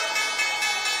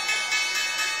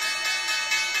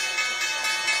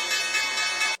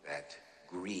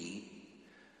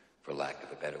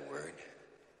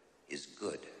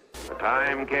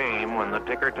time came when the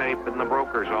ticker tape in the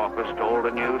broker's office told a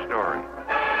new story.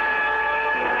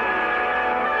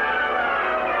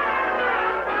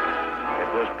 It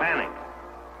was panic.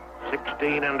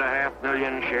 16.5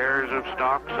 million shares of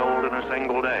stock sold in a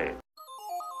single day.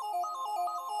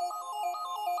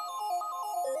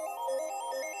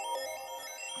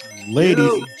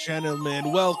 Ladies and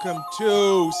gentlemen, welcome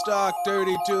to Stock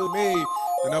Dirty to Me,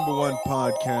 the number one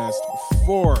podcast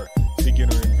for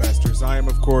beginner investors. I am,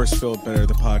 of course, Philip Better,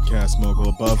 the podcast mogul.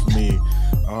 Above me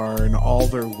in all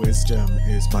their wisdom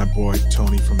is my boy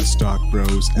Tony from the Stock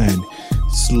Bros, and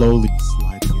slowly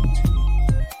sliding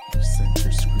into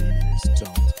center screen is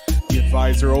Don't, the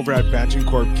advisor over at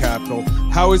Bantencorp Capital.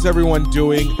 How is everyone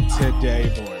doing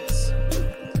today, boys?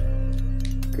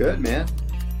 Good, man.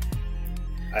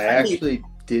 I actually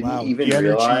didn't even the energy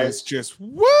realize. Is just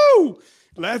woo!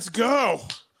 Let's go.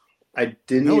 I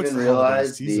didn't even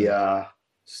realize the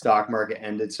stock market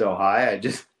ended so high. I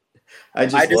just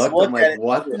looked. I'm like,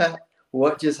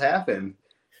 what just happened?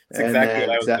 That's exactly what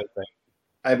I was going to say.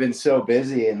 I've been so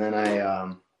busy, and then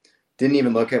I didn't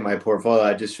even look at my portfolio.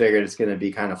 I just figured it's going to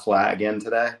be kind of flat again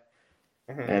today.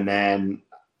 Mm-hmm. And then,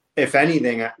 if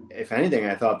anything,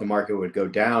 I thought the market would go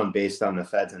down based on the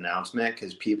Fed's announcement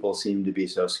because people seem to be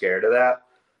so scared of that.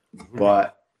 Mm-hmm.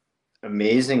 But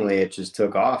amazingly, it just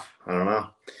took off. I don't know.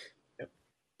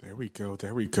 There we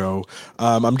go.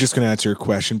 I'm just going to answer your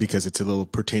question because it's a little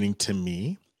pertaining to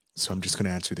me. So I'm just going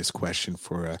to answer this question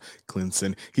for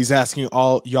Clinton. He's asking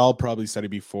y'all probably said it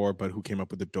before, but who came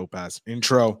up with the dope ass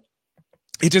intro?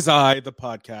 It is I, the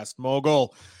podcast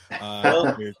mogul.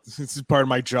 This is part of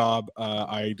my job.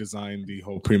 I design the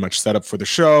whole pretty much setup for the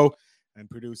show and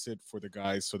produce it for the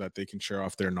guys so that they can share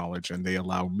off their knowledge, and they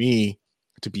allow me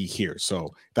to be here.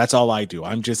 So that's all I do.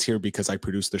 I'm just here because I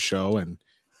produce the show and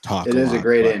talk. It is a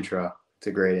great intro. It's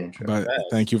a great intro. But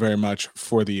thank you very much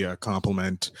for the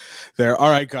compliment there. All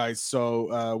right, guys.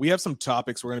 So we have some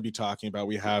topics we're going to be talking about.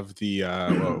 We have we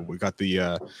got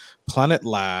the Planet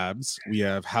Labs. We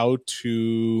have how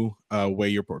to weigh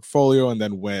your portfolio, and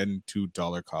then when to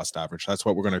dollar cost average. That's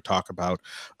what we're going to talk about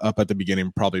up at the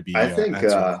beginning. Probably be answering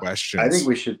questions. I think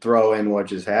we should throw in what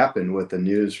just happened with the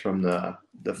news from the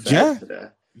Fed today.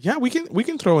 Yeah, we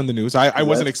can throw in the news. I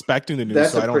wasn't expecting the news.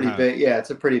 That's a pretty big. Yeah, it's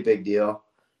a pretty big deal.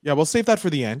 Yeah, we'll save that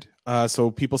for the end. So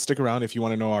people stick around if you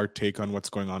want to know our take on what's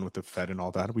going on with the Fed and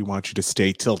all that. We want you to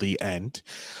stay till the end.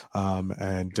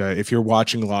 And if you're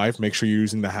watching live, make sure you're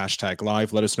using the hashtag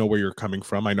live. Let us know where you're coming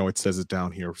from. I know it says it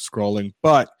down here scrolling,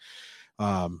 but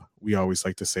we always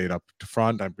like to say it up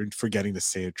front. I've been forgetting to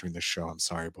say it during the show. I'm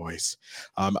sorry, boys.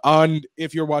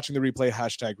 If you're watching the replay,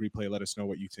 hashtag replay, let us know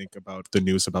what you think about the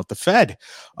news about the Fed.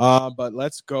 But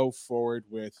let's go forward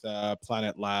with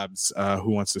Planet Labs.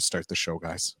 Who wants to start the show,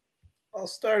 guys? I'll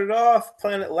start it off.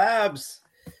 Planet Labs.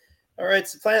 All right,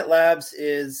 so Planet Labs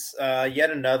is yet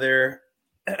another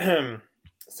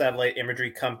satellite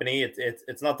imagery company.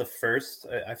 It's not the first.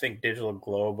 I think Digital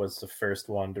Globe was the first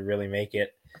one to really make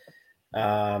it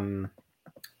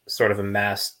sort of a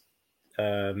mass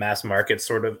market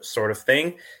sort of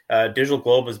thing. Digital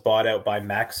Globe was bought out by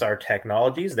Maxar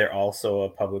Technologies. They're also a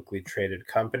publicly traded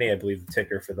company. I believe the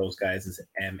ticker for those guys is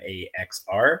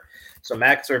MAXR. So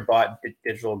Maxar bought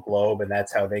Digital Globe, and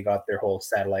that's how they got their whole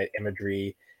satellite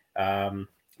imagery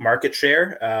market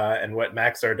share. And what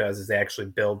Maxar does is they actually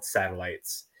build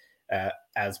satellites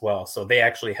as well. So they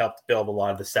actually helped build a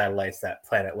lot of the satellites that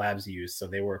Planet Labs used. So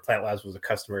Planet Labs was a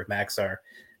customer of Maxar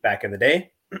back in the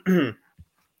day.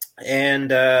 And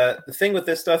the thing with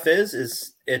this stuff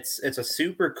is it's a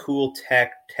super cool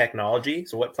technology.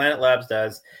 So what Planet Labs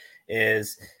does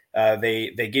is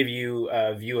they give you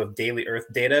a view of daily Earth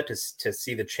data to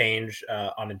see the change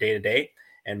on a day-to-day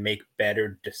and make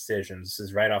better decisions. This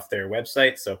is right off their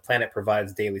website. So Planet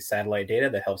provides daily satellite data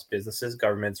that helps businesses,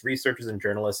 governments, researchers, and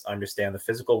journalists understand the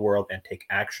physical world and take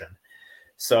action.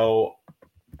 So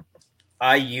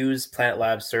I use Planet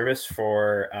Labs service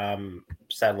for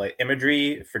satellite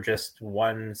imagery for just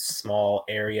one small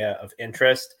area of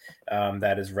interest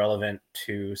that is relevant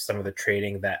to some of the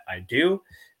trading that I do.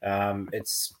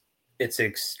 It's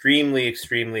extremely,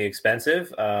 extremely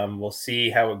expensive. We'll see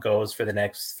how it goes for the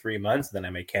next 3 months, then I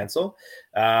may cancel.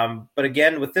 But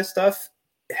again, with this stuff,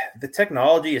 the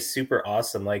technology is super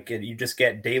awesome. Like you just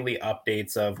get daily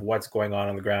updates of what's going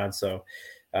on the ground. So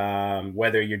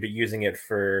whether you're using it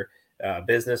for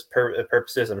business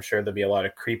purposes, I'm sure there'll be a lot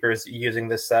of creepers using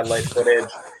this satellite footage,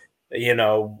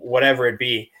 whatever it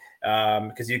be,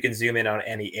 because you can zoom in on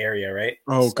any area, right?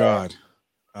 God.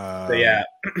 So yeah,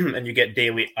 and you get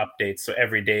daily updates. So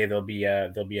every day there'll be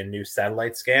a new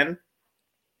satellite scan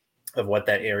of what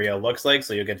that area looks like.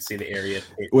 So you'll get to see the area.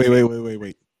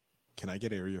 Wait. Can I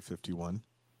get Area 51?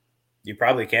 You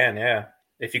probably can, yeah.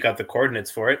 If you got the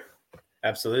coordinates for it.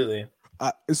 Absolutely.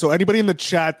 So anybody in the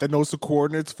chat that knows the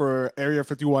coordinates for Area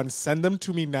 51, send them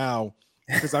to me now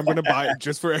because I'm going to buy it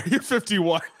just for Area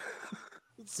 51.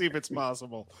 Let's see if it's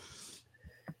possible.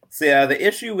 So yeah, the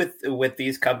issue with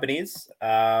these companies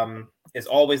is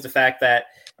always the fact that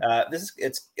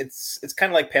it's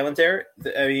kind of like Palantir.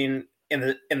 I mean,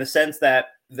 in the sense that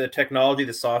the technology,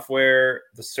 the software,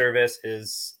 the service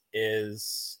is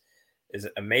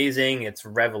amazing. It's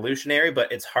revolutionary,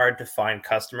 but it's hard to find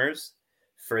customers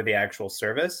for the actual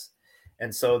service.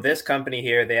 And so this company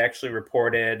here, they actually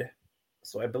reported,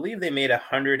 so I believe they made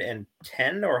 $110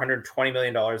 or $120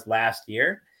 million last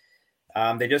year.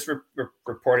 They just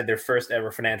reported their first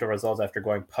ever financial results after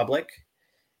going public.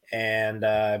 And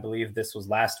I believe this was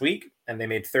last week, and they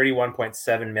made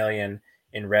 $31.7 million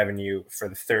in revenue for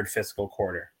the third fiscal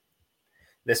quarter.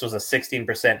 This was a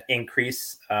 16%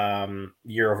 increase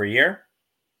year over year.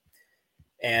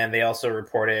 And they also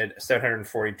reported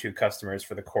 742 customers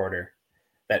for the quarter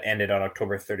that ended on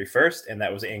October 31st. And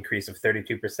that was an increase of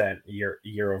 32%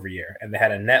 year over year. And they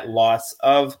had a net loss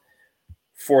of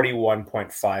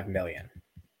 $41.5 million.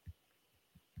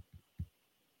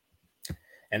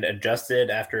 And adjusted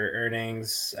after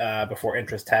earnings before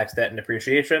interest, tax, debt, and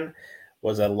depreciation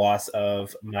was a loss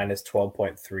of minus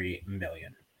 $12.3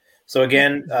 million. So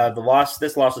again,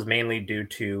 this loss was mainly due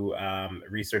to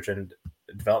research and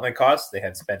development costs. They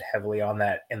had spent heavily on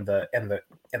that in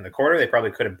the quarter. They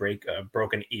probably could have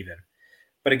broken even.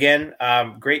 But again,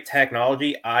 great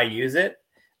technology. I use it.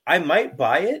 I might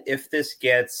buy it if this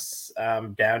gets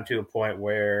down to a point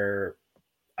where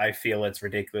I feel it's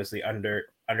ridiculously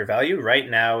undervalued. Right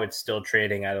now, it's still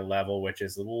trading at a level which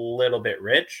is a little bit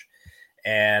rich,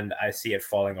 and I see it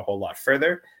falling a whole lot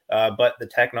further. But the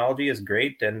technology is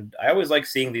great, and I always like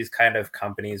seeing these kind of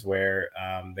companies where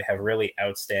they have really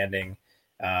outstanding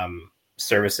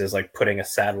services, like putting a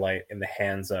satellite in the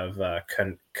hands of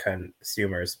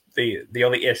consumers. The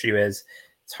only issue is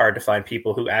it's hard to find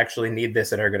people who actually need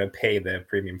this and are going to pay the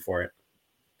premium for it.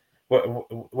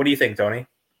 What do you think, Tony?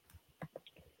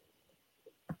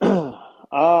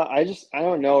 I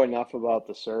don't know enough about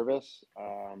the service.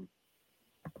 I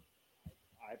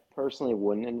personally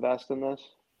wouldn't invest in this,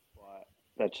 but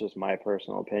that's just my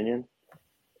personal opinion.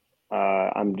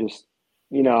 I'm just,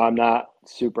 I'm not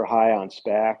super high on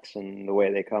SPACs and the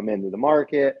way they come into the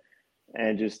market,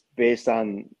 and just based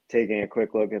on taking a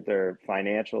quick look at their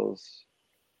financials,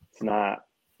 it's not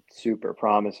super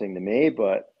promising to me,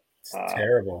 but it's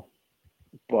terrible.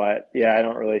 But yeah, I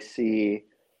don't really see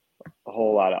a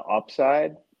whole lot of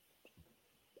upside.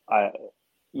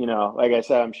 Like I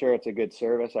said, I'm sure it's a good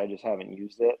service. I just haven't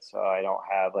used it, so I don't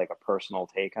have like a personal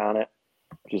take on it.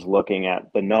 Just looking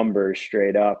at the numbers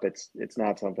straight up, it's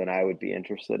not something I would be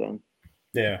interested in.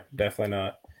 Yeah, definitely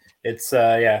not. It's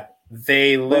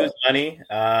they lose money.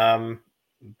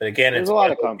 But again, there's it's a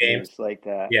lot of companies like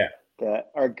that. Yeah,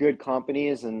 that are good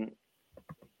companies and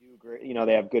do great.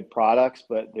 They have good products,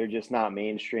 but they're just not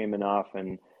mainstream enough,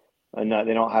 and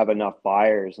they don't have enough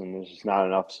buyers, and there's just not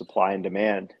enough supply and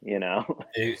demand.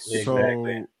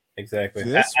 Exactly.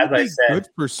 This would be good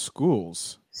for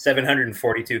schools.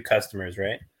 742 customers,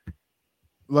 right?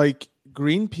 Like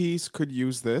Greenpeace could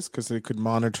use this because they could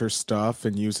monitor stuff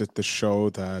and use it to show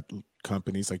that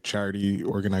companies like charity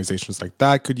organizations like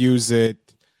that could use it.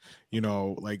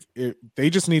 They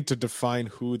just need to define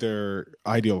who their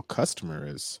ideal customer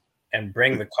is and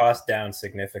bring the cost down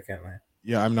significantly.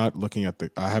 Yeah, I'm not looking at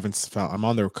I'm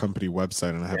on their company website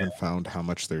and I haven't found how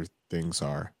much their things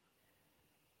are.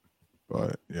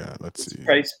 But yeah, let's see.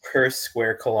 Price per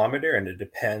square kilometer, and it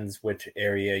depends which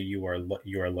area you are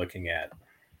looking at.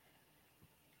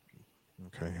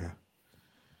 Okay,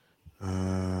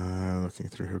 yeah. Looking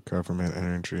through government,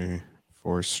 energy,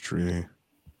 forestry.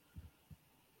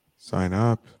 Sign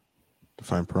up.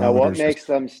 Define parameters. Now, what makes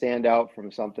them stand out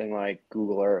from something like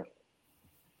Google Earth?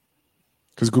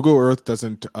 Because Google Earth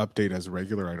doesn't update as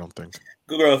regular, I don't think.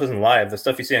 Google Earth isn't live. The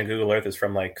stuff you see on Google Earth is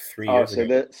from like 3 years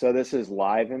ago. So this is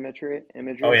live imagery?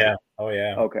 Oh yeah.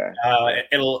 Okay.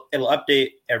 It'll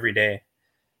update every day.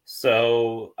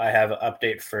 So I have an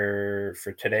update for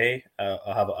today.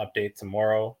 I'll have an update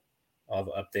tomorrow. I'll have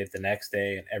an update the next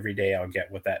day, and every day I'll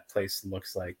get what that place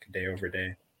looks like day over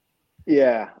day.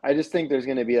 Yeah, I just think there's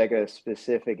going to be like a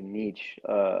specific niche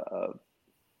of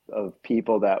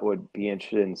people that would be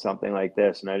interested in something like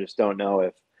this, and I just don't know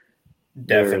if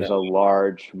there's a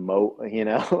large moat.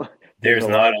 There's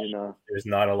not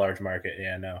a large market.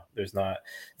 Yeah, no, there's not.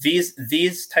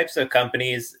 These types of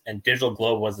companies, and Digital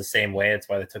Globe was the same way. It's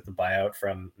why they took the buyout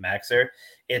from Maxar.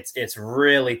 It's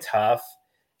really tough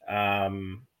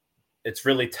it's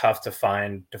really tough to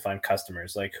find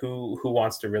customers. Like who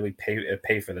wants to really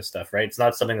pay for this stuff, right? It's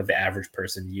not something that the average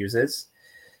person uses.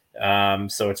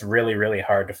 So it's really, really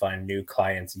hard to find new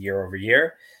clients year over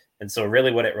year. And so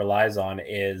really what it relies on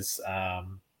is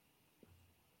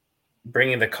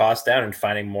bringing the cost down and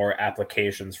finding more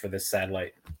applications for this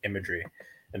satellite imagery.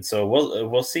 And so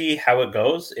we'll see how it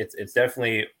goes. It's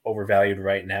definitely overvalued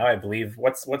right now. I believe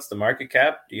what's the market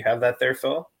cap? Do you have that there,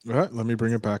 Phil? All right, let me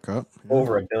bring it back up.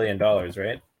 Over $1 billion,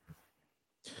 right?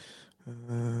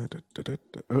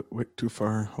 Oh, wait, too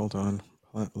far. Hold on.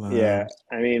 Yeah,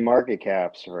 I mean, market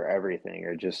caps for everything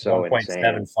are just so insane.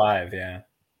 1.75, yeah.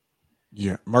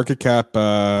 Yeah, market cap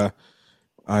I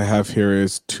have here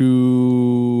is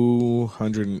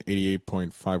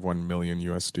 288.51 million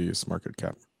USD is market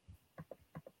cap.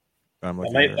 That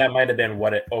might have been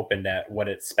what it opened at, what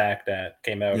it SPAC'd at,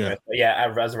 came out with. But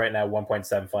yeah, as of right now,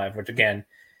 1.75, which again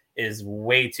is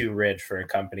way too rich for a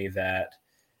company that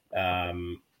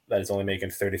is only making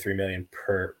 33 million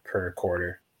per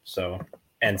quarter. So,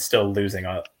 and still losing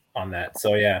on that.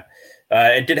 So yeah,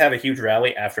 it did have a huge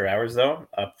rally after hours though,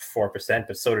 up 4%,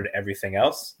 but so did everything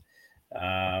else.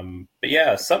 But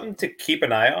yeah, something to keep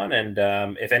an eye on. And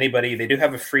if anybody, they do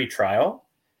have a free trial.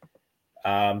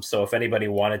 So if anybody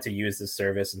wanted to use this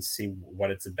service and see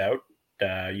what it's about,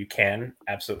 you can,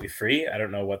 absolutely free. I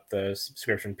don't know what the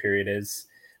subscription period is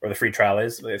or the free trial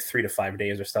is, like 3 to 5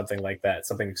 days or something like that,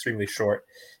 something extremely short.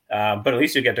 But at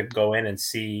least you get to go in and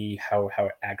see how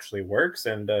it actually works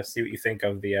and see what you think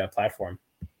of the platform.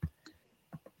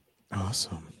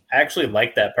 Awesome. I actually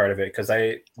like that part of it because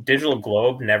Digital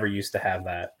Globe never used to have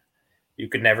that. You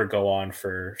could never go on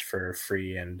for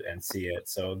free and see it.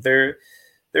 So they're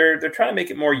trying to make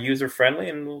it more user friendly,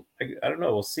 and I don't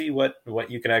know. We'll see what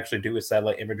you can actually do with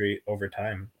satellite imagery over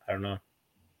time. I don't know.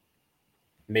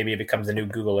 Maybe it becomes a new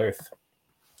Google Earth.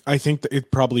 I think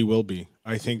it probably will be.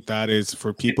 I think that is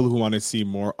for people who want to see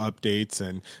more updates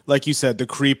and, like you said, the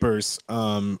creepers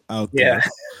out there.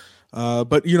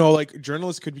 But like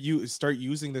journalists could start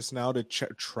using this now to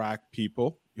track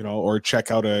people, or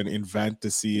check out an event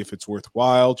to see if it's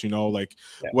worthwhile.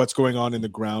 What's going on in the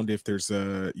ground if there's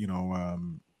a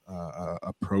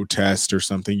protest or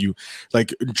something.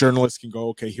 Journalists can go,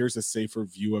 okay, here's a safer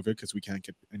view of it because we can't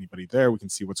get anybody there. We can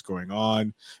see what's going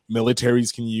on.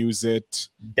 Militaries can use it.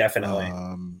 Definitely.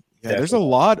 Definitely. There's a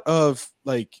lot of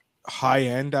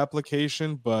high-end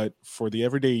application, but for the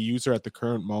everyday user at the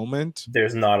current moment,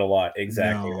 there's not a lot.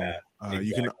 Exactly.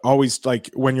 You can always,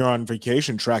 when you're on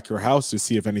vacation, track your house to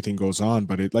see if anything goes on,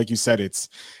 but it, like you said, it's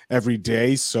every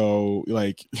day. So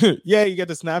you get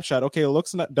the snapshot. Okay,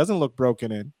 it doesn't look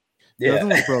broken in. Doesn't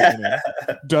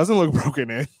look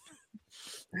broken in.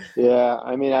 Yeah,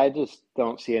 I mean, I just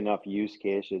don't see enough use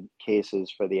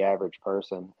cases for the average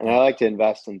person, and I like to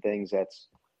invest in things that's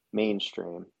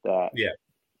mainstream that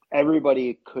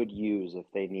everybody could use if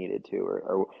they needed to,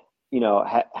 or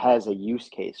has a use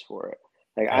case for it.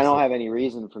 Absolutely. I don't have any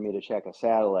reason for me to check a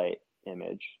satellite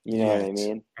image. You know what I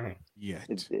mean?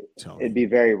 It'd be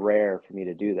very rare for me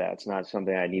to do that. It's not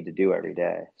something I need to do every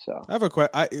day. So I have a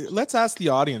question. Let's ask the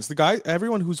audience,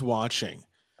 everyone who's watching,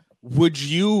 would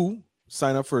you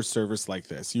sign up for a service like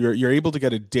this? You're able to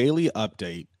get a daily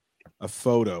update, a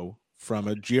photo from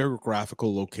a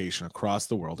geographical location across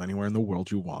the world, anywhere in the world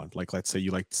you want. Let's say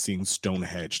you like seeing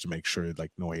Stonehenge to make sure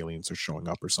no aliens are showing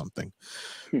up or something.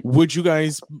 Would you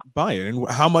guys buy it? And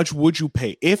how much would you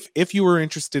pay if you were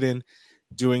interested in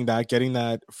doing that, getting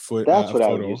that That's what photo.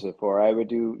 I would use it for. I would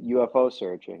do UFO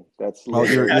searching. That's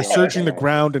you're searching the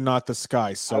ground and not the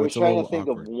sky. So I was trying to think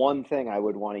of one thing I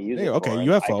would want to use it for. Okay,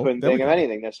 UFO. I couldn't think of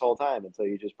anything this whole time until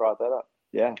you just brought that up.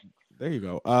 Yeah. There you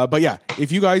go. But yeah,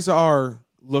 if you guys are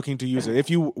looking to use it, if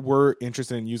you were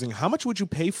interested in using, how much would you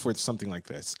pay for something like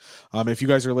this? If you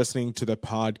guys are listening to the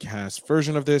podcast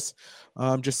version of this,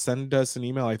 just send us an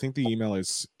email. I think the email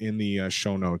is in the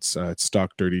show notes. It's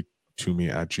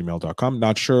stockdirtytome@gmail.com.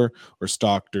 Not sure, or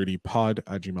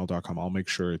stockdirtypod@gmail.com. I'll make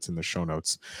sure it's in the show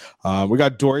notes. We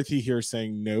got Dorothy here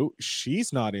saying no,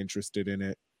 she's not interested in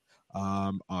it.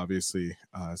 Obviously,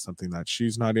 something that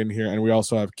she's not in here. And we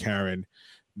also have Karen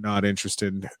not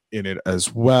interested in it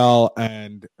as well,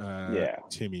 and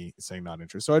Timmy saying not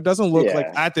interested. So it doesn't look like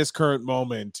at this current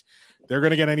moment they're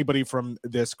going to get anybody from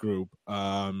this group.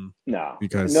 No,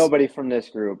 because nobody from this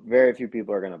group. Very few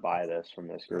people are going to buy this from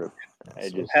this group.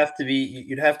 You'd have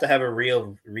to have a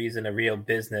real reason, a real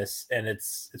business, and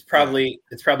it's probably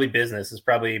business. It's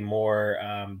probably more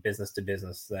business to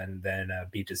business than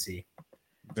B2C.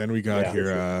 Then we got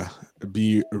here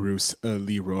B. Roos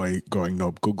Leroy going,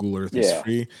 nope, Google Earth is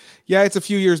free. Yeah, it's a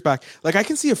few years back. I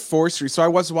can see a forestry. So I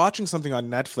was watching something on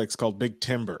Netflix called Big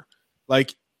Timber.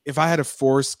 if I had a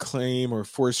forest claim or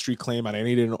forestry claim and I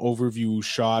needed an overview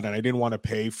shot and I didn't want to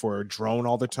pay for a drone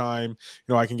all the time,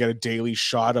 I can get a daily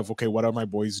shot of, okay, what are my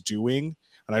boys doing?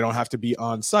 And I don't have to be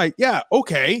on site. Yeah,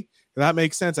 okay. That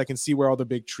makes sense. I can see where all the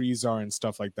big trees are and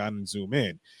stuff like that and zoom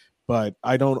in. But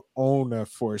I don't own a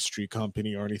forestry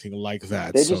company or anything like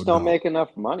that. They just don't make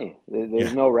enough money.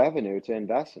 There's no revenue to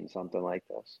invest in something like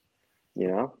this,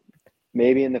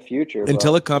 maybe in the future.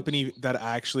 Until a company that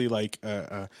actually like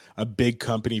a big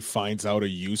company finds out a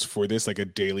use for this, like a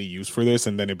daily use for this,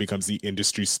 and then it becomes the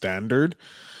industry standard,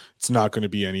 it's not going to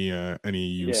be any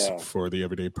use for the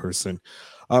everyday person.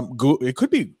 It could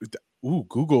be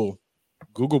Google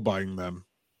buying them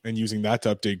and using that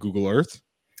to update Google Earth.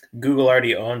 Google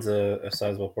already owns a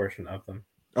sizable portion of them.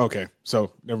 Okay,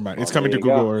 so never mind. It's coming to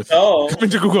Google Earth. Oh, coming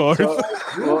to Google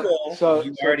Earth. So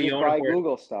you already own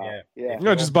Google stuff. Yeah.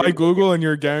 Just buy Google, and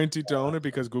you're guaranteed to own it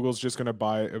because Google's just going to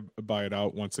buy it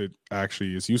out once it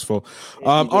actually is useful.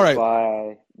 All right.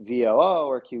 Buy VOO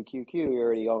or QQQ, you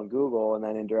already own Google, and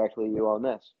then indirectly you own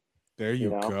this. There you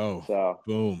go. So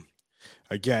boom.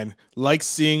 Again, like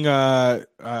seeing,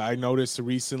 I noticed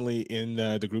recently in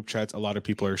the group chats, a lot of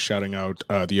people are shouting out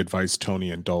the advice Tony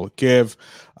and Dole give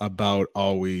about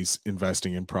always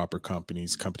investing in proper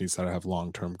companies that have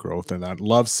long-term growth. And I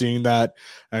love seeing that.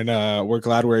 And we're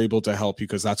glad we're able to help you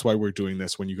because that's why we're doing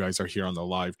this when you guys are here on the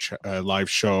live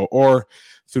show or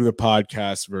through the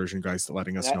podcast version, guys,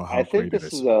 letting us know how great it is. I think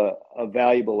this is a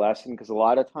valuable lesson because a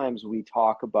lot of times we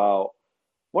talk about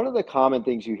one of the common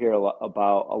things you hear a lot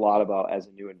about as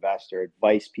a new investor,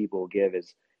 advice people give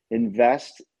is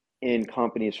invest in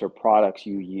companies for products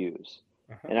you use.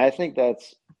 Uh-huh. And I think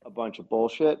that's a bunch of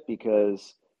bullshit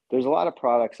because there's a lot of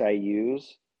products I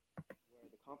use where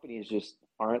the companies just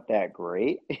aren't that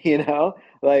great,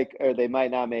 or they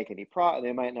might not make any profit.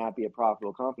 They might not be a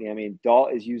profitable company. I mean,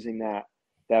 Dalt is using that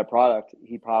product.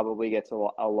 He probably gets a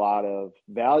lot of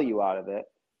value out of it,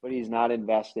 but he's not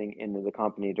investing into the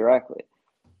company directly.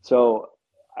 So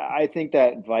I think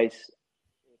that advice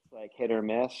is like hit or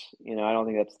miss. I don't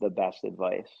think that's the best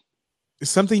advice.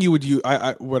 Something you would use.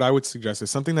 What I would suggest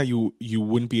is something that you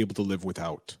wouldn't be able to live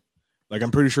without. Like I'm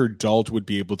pretty sure Dalt would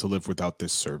be able to live without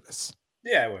this service.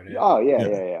 Yeah, I would. Yeah. Oh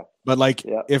yeah. But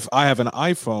if I have an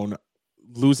iPhone,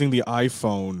 losing the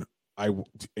iPhone,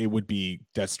 it would be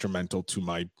detrimental to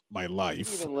my life. You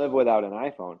can even live without an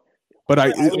iPhone.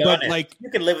 But you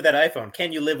can live without iPhone.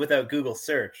 Can you live without Google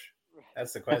search?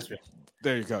 That's the question.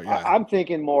 There you go. Yeah, I'm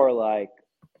thinking more like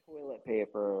toilet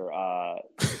paper,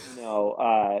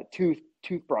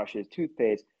 toothbrushes,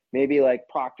 toothpaste, maybe like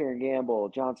Procter & Gamble,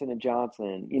 Johnson &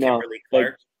 Johnson. Kimberly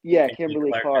Clark.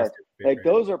 Kimberly Clark. Like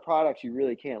those are products you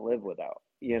really can't live without.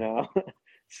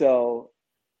 So.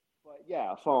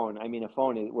 Yeah, a phone. I mean,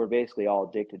 we're basically all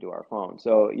addicted to our phone.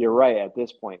 So you're right. At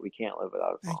this point, we can't live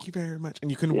without a phone. Thank you very much.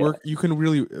 And you can work. You can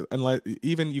really,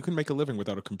 you can make a living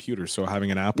without a computer. So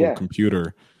having an Apple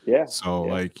computer. Yeah. So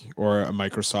or a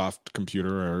Microsoft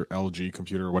computer or LG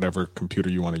computer or whatever computer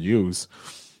you want to use.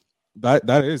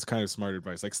 That is kind of smart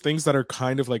advice. Like things that are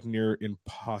kind of like near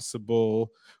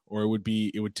impossible, or it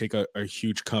would take a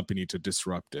huge company to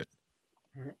disrupt it.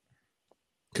 Mm-hmm.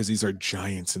 Because these are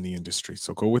giants in the industry.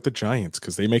 So go with the giants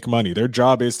because they make money. Their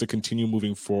job is to continue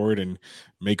moving forward and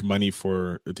make money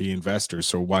for the investors.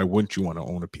 So why wouldn't you want to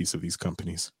own a piece of these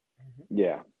companies?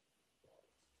 Yeah.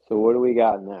 So what do we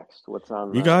got next? What's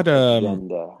on the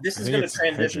agenda? This is going to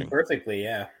transition perfectly,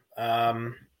 yeah.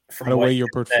 From how to weigh your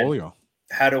portfolio.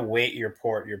 How to weight your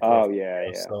portfolio. Oh, yeah.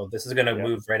 So this is going to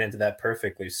move right into that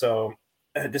perfectly. So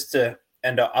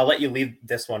And I'll let you leave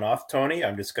this one off, Tony.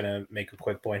 I'm just going to make a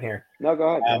quick point here. No,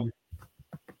 go ahead.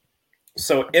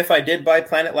 So if I did buy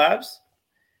Planet Labs,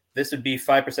 this would be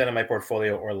 5% of my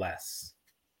portfolio or less.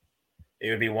 It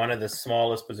would be one of the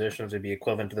smallest positions. It would be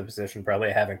equivalent to the position probably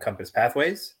I have in Compass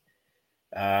Pathways,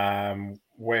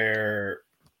 where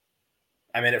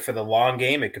I'm in it for the long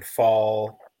game. It could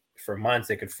fall for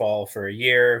months. It could fall for a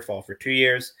year, fall for 2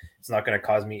 years. It's not going to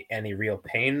cause me any real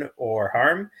pain or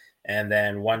harm. And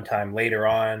then one time later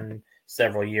on,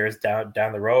 several years down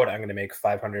the road, I'm going to make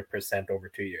 500% over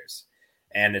 2 years.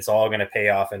 And it's all going to pay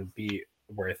off and be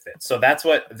worth it. So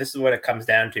this is what it comes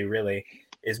down to really,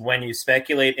 is when you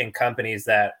speculate in companies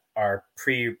that are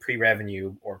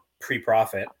pre-revenue or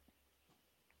pre-profit,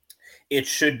 it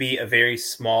should be a very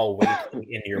small weight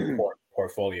in your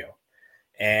portfolio.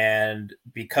 And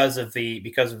because of the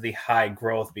high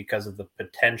growth, because of the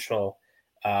potential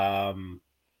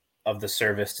of the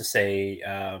service to say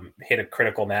hit a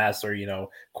critical mass or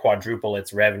quadruple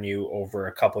its revenue over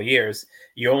a couple years,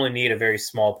 you only need a very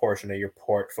small portion of your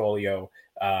portfolio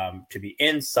to be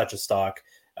in such a stock.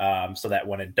 so that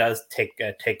when it does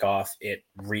take off, it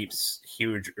reaps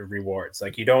huge rewards.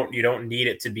 Like you don't need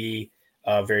it to be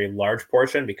a very large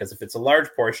portion, because if it's a large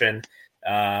portion,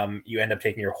 you end up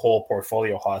taking your whole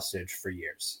portfolio hostage for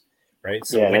years, right?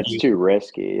 So that's too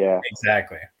risky. Yeah,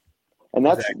 exactly. And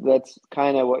that's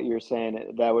kind of what you're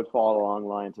saying. That would fall along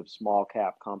lines of small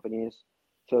cap companies.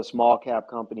 So small cap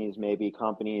companies may be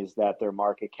companies that their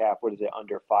market cap, what is it,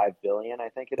 under 5 billion, I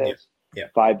think it is. Yeah.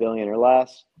 5 billion or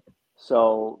less.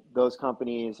 So those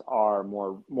companies are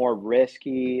more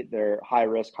risky. They're high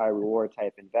risk, high reward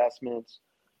type investments.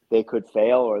 They could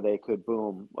fail or they could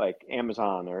boom, like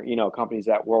Amazon or, companies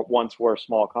that once were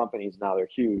small companies. Now they're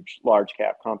huge, large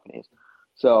cap companies.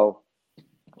 So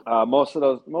most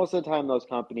of the time, those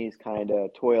companies kind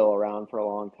of toil around for a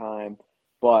long time,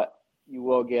 but you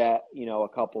will get, a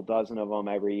couple dozen of them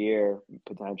every year,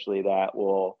 potentially, that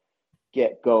will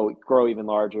grow even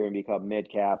larger and become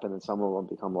mid cap, and then some of them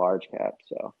become large cap.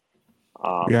 So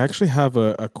we actually have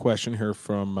a question here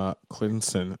from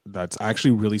Clinton that's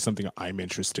actually really something I'm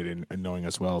interested in knowing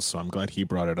as well. So I'm glad he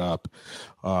brought it up.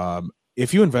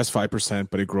 If you invest 5%,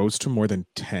 but it grows to more than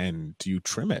 10, do you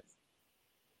trim it?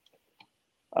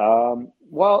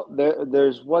 Well,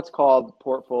 there's what's called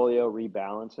portfolio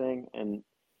rebalancing, and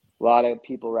a lot of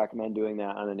people recommend doing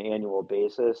that on an annual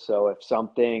basis. So if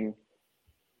something,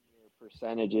 your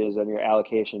percentages of your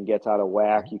allocation gets out of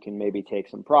whack, you can maybe take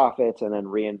some profits and then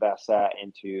reinvest that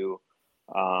into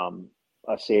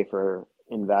a safer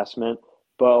investment.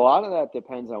 But a lot of that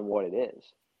depends on what it is.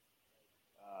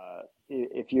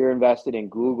 If you're invested in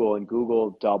Google and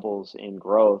Google doubles in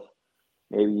growth,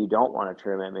 maybe you don't want to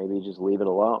trim it. Maybe you just leave it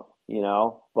alone,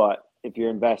 But if you're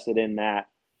invested in that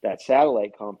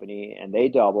satellite company and they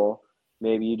double,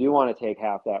 maybe you do want to take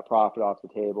half that profit off the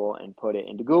table and put it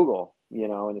into Google,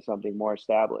 into something more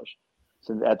established.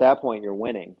 So at that point, you're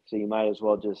winning. So you might as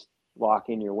well just lock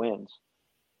in your wins.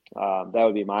 That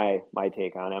would be my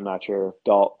take on it. I'm not sure,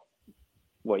 Dalt,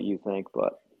 what you think,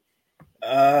 but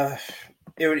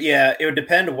it would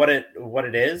depend what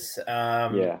it is.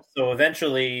 So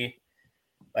eventually,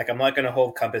 like, I'm not going to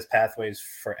hold Compass Pathways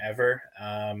forever.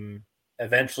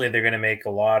 Eventually, they're going to make a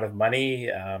lot of money.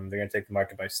 They're going to take the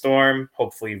market by storm.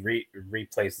 Hopefully,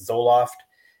 replace Zoloft,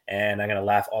 and I'm going to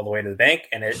laugh all the way to the bank.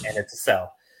 And it's a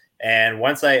sell. And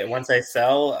once I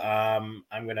sell,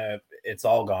 it's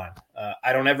all gone.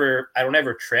 I don't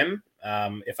ever trim.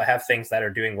 If I have things that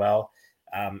are doing well,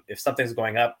 if something's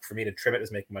going up, for me to trim it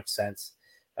doesn't make much sense.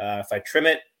 If I trim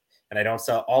it and I don't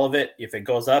sell all of it, if it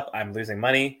goes up, I'm losing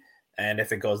money. And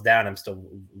if it goes down, I'm still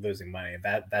losing money.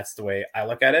 That's the way I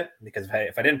look at it. Because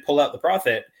if I didn't pull out the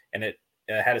profit and it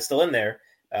had it still in there,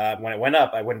 when it went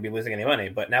up, I wouldn't be losing any money.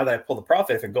 But now that I pull the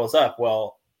profit, if it goes up,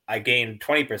 well, I gained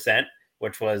 20%,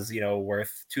 which was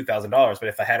worth $2,000. But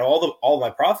if I had all my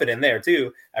profit in there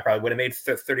too, I probably would have made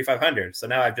 $3,500. So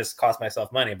now I've just cost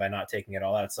myself money by not taking it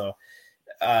all out. So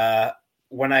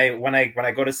when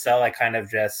I go to sell, I kind of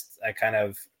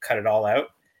cut it all out.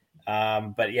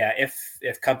 But yeah,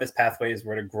 if Compass Pathways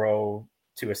were to grow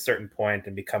to a certain point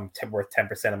and become worth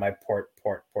 10% of my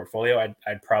portfolio,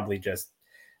 I'd probably just,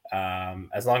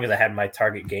 as long as I had my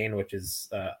target gain, which is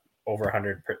over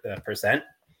 100%,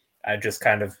 I'd just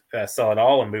kind of sell it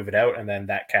all and move it out, and then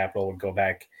that capital would go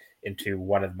back into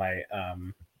one of my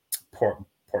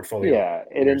portfolio. Yeah,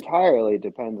 it entirely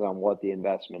depends on what the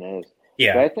investment is.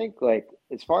 Yeah, but I think, like,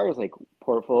 as far as like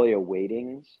portfolio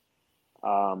weightings,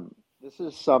 this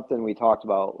is something we talked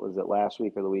about, was it last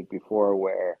week or the week before,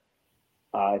 where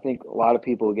I think a lot of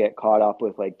people get caught up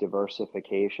with like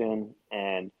diversification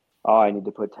and, I need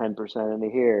to put 10% into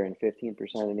here and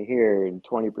 15% into here and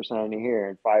 20% into here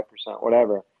and 5%,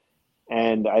 whatever.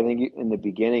 And I think in the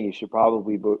beginning, you should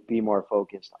probably be more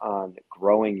focused on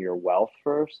growing your wealth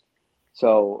first.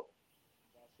 So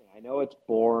I know it's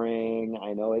boring.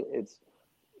 I know it's,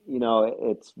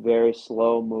 it's very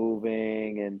slow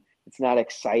moving and it's not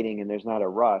exciting and there's not a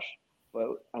rush. But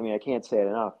I mean, I can't say it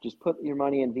enough. Just put your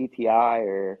money in VTI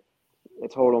or a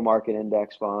total market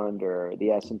index fund or the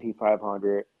S&P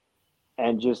 500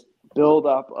 and just build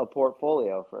up a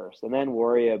portfolio first, and then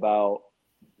worry about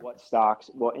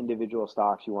what individual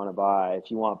stocks you want to buy.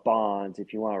 If you want bonds,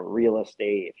 if you want real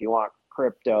estate, if you want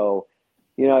crypto,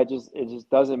 it just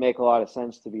doesn't make a lot of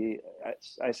sense to be.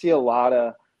 I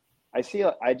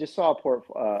just saw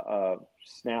a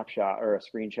snapshot or a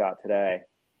screenshot today,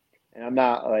 and I'm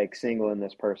not like singling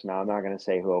this person out. I'm not going to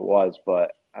say who it was,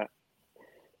 but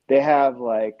they have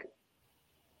like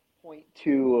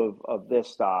 0.2 of this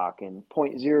stock and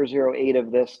 0.008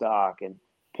 of this stock and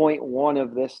 0.1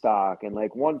 of this stock and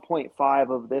like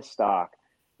 1.5 of this stock.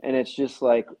 And it's just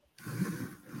like,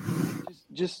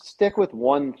 just stick with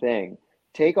one thing.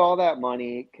 take all that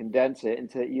money, condense it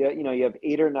into, you have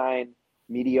 8 or 9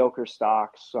 mediocre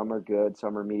stocks. Some are good,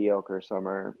 some are mediocre, some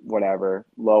are whatever,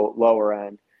 lower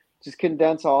end. Just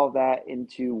condense all of that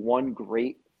into one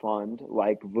great fund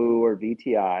like VU or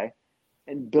VTI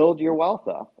and build your wealth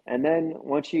up. And then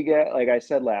once you get, like I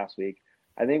said last week,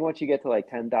 I think once you get to like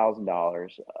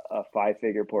 $10,000, a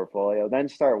 5-figure portfolio, then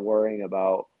start worrying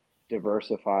about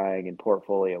diversifying and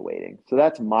portfolio weighting. So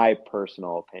that's my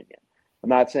personal opinion. I'm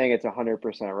not saying it's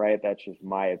 100% right. That's just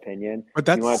my opinion. But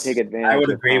that's, you want to take advantage. I would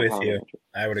agree with you.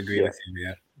 I would agree with you.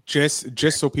 Yeah.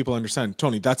 Just so people understand,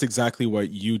 Tony, that's exactly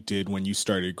what you did when you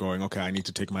started going, okay, I need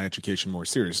to take my education more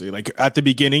seriously. Like at the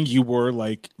beginning, you were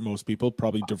like most people,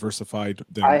 probably diversified.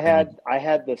 I had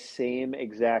the same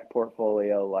exact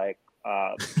portfolio like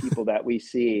people that we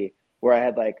see, where I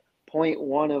had like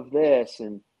 0.1 of this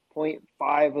and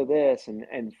 0.5 of this,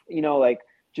 and like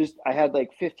just I had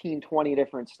like 15, 20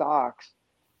 different stocks,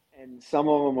 and some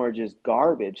of them were just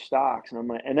garbage stocks. And I'm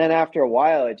like, and then after a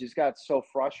while, it just got so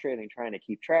frustrating trying to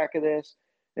keep track of this.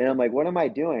 And I'm like, what am I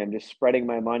doing? I'm just spreading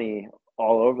my money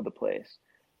all over the place.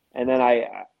 And then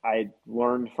I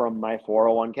learned from my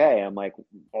 401k. I'm like,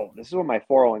 well, this is what my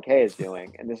 401k is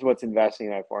doing, and this is what's investing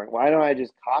in my 401k. Why don't I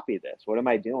just copy this? What am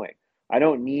I doing? I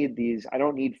don't need these. I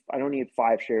don't need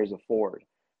 5 shares of Ford.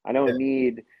 I don't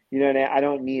need, I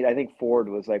don't need, I think Ford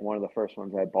was like one of the first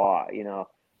ones I bought,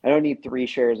 I don't need 3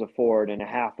 shares of Ford and a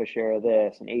half a share of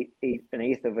this and an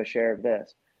eighth of a share of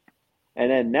this.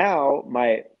 And then now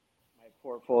my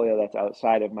portfolio that's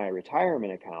outside of my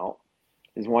retirement account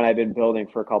is one I've been building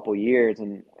for a couple of years,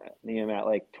 and I'm at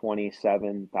like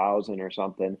 27,000 or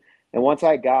something. And once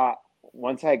I got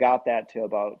that to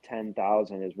about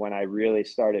 10,000 is when I really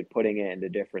started putting it into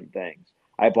different things.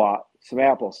 I bought some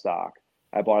Apple stock.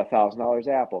 I bought $1,000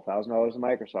 Apple, $1,000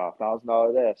 Microsoft,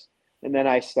 $1,000 this, and then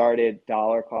I started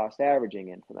dollar cost averaging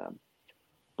into them.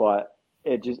 But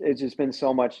it's just been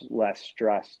so much less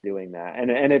stress doing that, and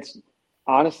it's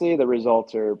honestly the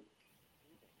results are.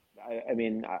 I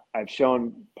mean, I've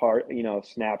shown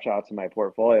snapshots of my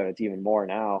portfolio. It's even more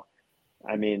now.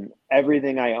 I mean,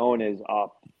 everything I own is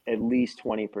up at least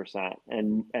 20%.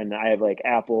 And I have like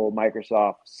Apple,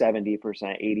 Microsoft, 70%,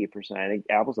 80%. I think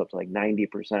Apple's up to like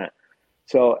 90%.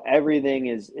 So everything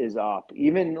is up.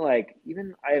 Even I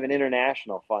have an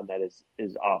international fund that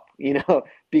is up,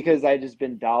 because I just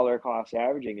been dollar cost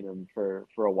averaging in them for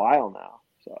a while now.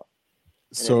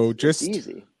 So it's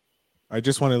easy. I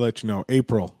just want to let you know,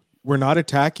 April, we're not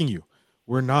attacking you.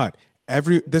 We're not.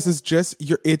 This is just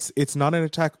it's not an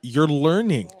attack. You're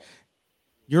learning.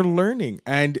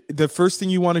 And the first thing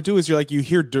you want to do is you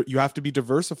have to be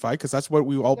diversified, because that's what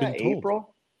we've all been told.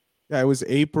 April? Yeah, it was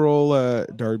April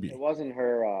Darby. It wasn't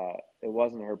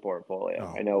her portfolio.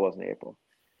 No. I know it wasn't April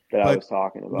that I was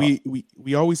talking about.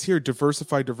 We always hear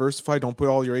diversify, don't put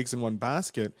all your eggs in one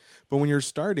basket. But when you're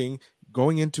starting,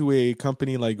 going into a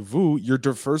company like VU, you're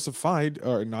diversified,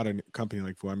 or not a company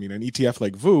like VU, I mean an ETF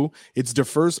like VU, it's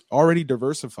already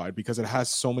diversified because it has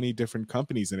so many different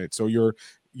companies in it. So you're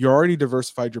already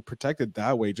diversified, you're protected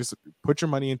that way. Just put your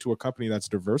money into a company that's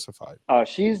diversified. Oh,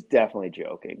 she's definitely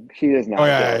joking. She does not. Oh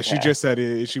yeah, she just said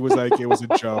it. She was like, it was a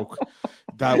joke.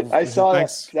 I saw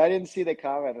that. I didn't see the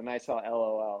comment, and I saw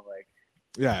LOL. Like,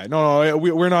 yeah, no,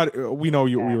 we're not. We know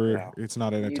you. We were. No. It's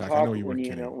not an attack. I know you were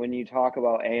kidding. When you talk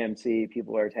about AMC,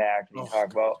 people are attacked. When you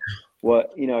talk about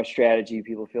what strategy,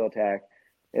 people feel attacked.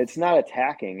 It's not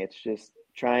attacking. It's just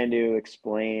trying to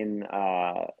explain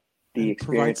the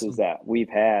experiences that we've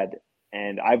had.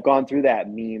 And I've gone through that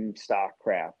meme stock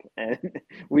crap, and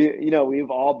we've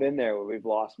all been there where we've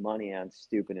lost money on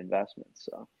stupid investments.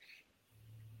 So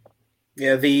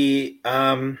yeah,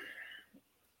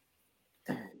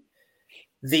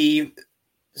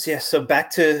 so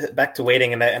back to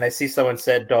weighting, and I see someone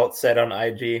said, Dalt said on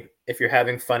IG, if you're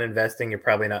having fun investing, you're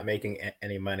probably not making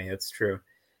any money. That's true.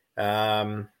 I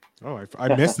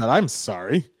missed that. I'm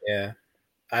sorry. Yeah,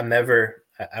 I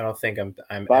don't think I'm.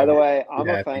 By the way, I'm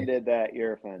offended that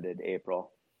you're offended,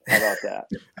 April. How about that?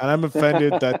 And I'm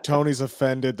offended that Tony's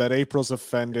offended, that April's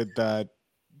offended, that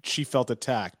she felt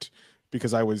attacked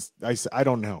because I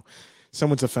don't know.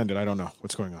 Someone's offended. I don't know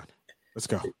what's going on. Let's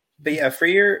go. But yeah, for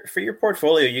your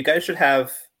portfolio, you guys should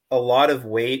have a lot of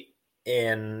weight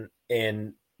in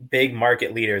big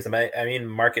market leaders. I mean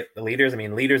market leaders. I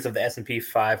mean leaders of the S&P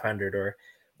 500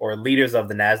 or leaders of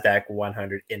the NASDAQ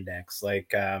 100 index.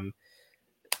 Like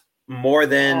more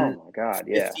than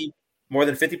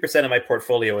 50% of my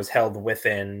portfolio is held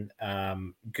within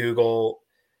Google,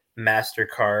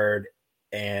 MasterCard,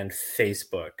 and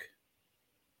Facebook.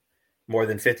 More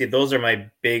than 50. Those are my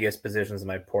biggest positions in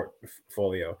my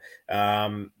portfolio.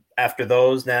 After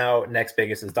those, now next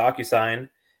biggest is DocuSign,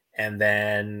 and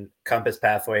then Compass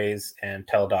Pathways and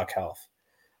Teladoc Health.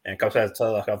 And Compass Pathways and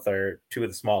Teladoc Health are two of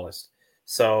the smallest.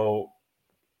 So,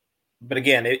 but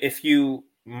again,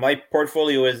 my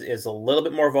portfolio is a little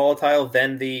bit more volatile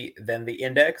than the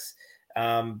index,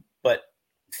 but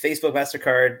Facebook,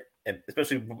 MasterCard,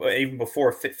 especially even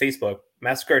before Facebook,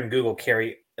 MasterCard and Google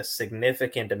carry a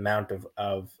significant amount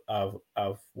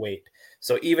of weight.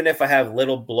 So even if I have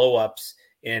little blow-ups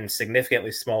in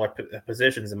significantly smaller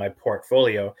positions in my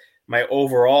portfolio, my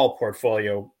overall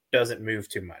portfolio doesn't move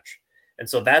too much. And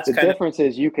so that's the difference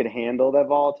is you could handle that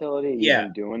volatility. You've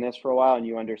been doing this for a while and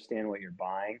you understand what you're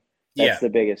buying. That's the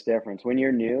biggest difference. When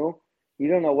you're new, you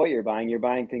don't know what you're buying. You're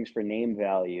buying things for name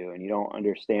value and you don't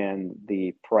understand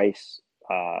the price,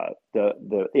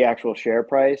 the actual share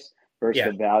price versus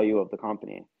the value of the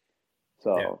company.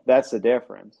 So that's the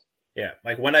difference. Yeah.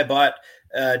 Like when I bought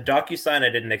DocuSign, I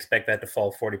didn't expect that to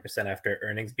fall 40% after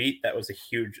earnings beat. That was a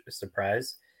huge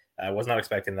surprise. I was not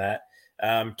expecting that.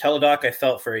 Teladoc, I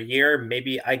felt for a year,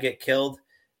 maybe I get killed.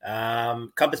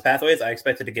 Compass Pathways, I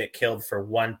expected to get killed for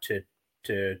 1 to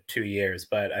 2 years,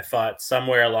 but I thought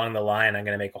somewhere along the line, I'm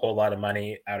going to make a whole lot of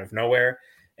money out of nowhere.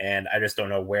 And I just don't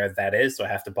know where that is. So I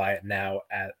have to buy it now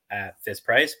at this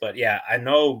price. But yeah, I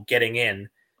know getting in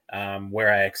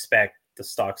where I expect the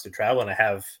stocks to travel. And I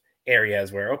have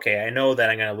areas where, okay, I know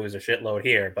that I'm going to lose a shitload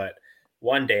here, but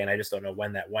one day, and I just don't know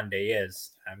when that one day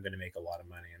is, I'm going to make a lot of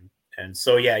money. And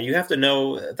so, yeah, you have to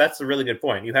know. That's a really good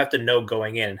point. You have to know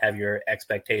going in and have your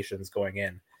expectations going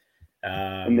in.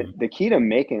 And the key to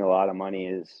making a lot of money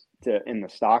in the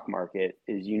stock market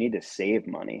is you need to save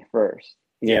money first.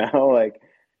 You know, like,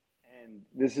 and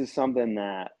this is something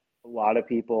that a lot of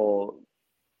people,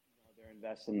 they're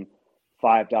investing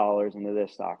 $5 into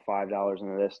this stock, $5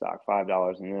 into this stock,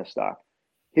 $5 into this stock.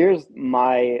 Here's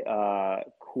my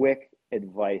quick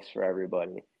advice for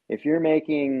everybody. If you're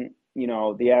making,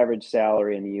 the average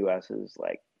salary in the US is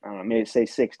like, I don't know, maybe say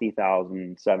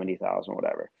 60,000, 70,000,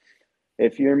 whatever.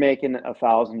 If you're making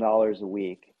 $1,000 a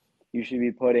week, you should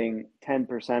be putting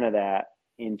 10% of that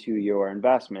into your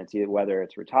investments, whether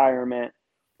it's retirement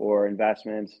or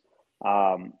investments.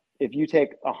 If you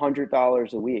take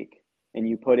 $100 a week and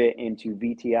you put it into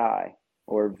VTI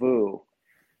or VU,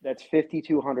 that's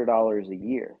 $5,200 a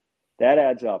year. That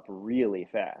adds up really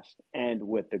fast. And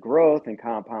with the growth and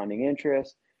compounding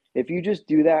interest, if you just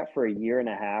do that for a year and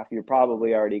a half, you're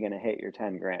probably already going to hit your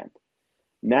 10 grand.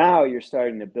 Now you're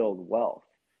starting to build wealth.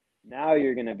 Now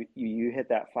you're going to you hit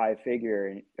that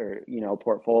 5-figure or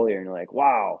portfolio and you're like,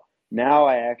 wow, now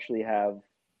I actually have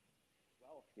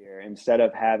wealth here instead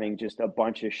of having just a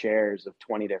bunch of shares of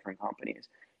 20 different companies.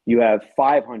 You have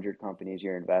 500 companies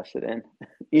you're invested in,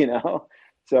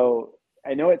 So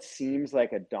I know it seems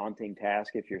like a daunting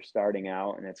task if you're starting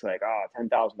out and it's like, oh,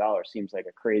 $10,000 seems like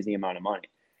a crazy amount of money.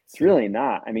 It's really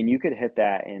not. I mean, you could hit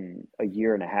that in a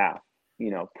year and a half,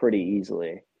 pretty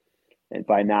easily, and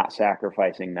by not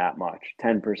sacrificing that much,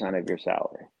 10% of your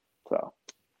salary. So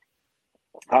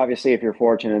obviously, if you're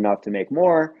fortunate enough to make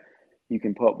more, you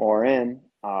can put more in.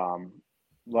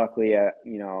 Luckily, I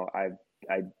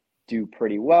do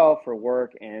pretty well for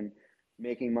work and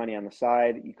making money on the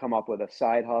side. You come up with a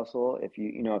side hustle. If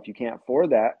you can't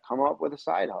afford that, come up with a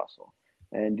side hustle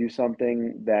and do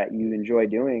something that you enjoy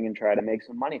doing and try to make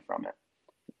some money from it.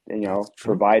 And,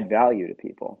 provide value to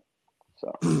people.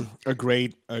 So a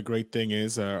great thing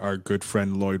is our good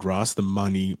friend Lloyd Ross, the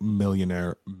Money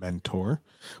Millionaire Mentor,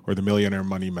 or the Millionaire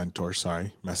Money Mentor.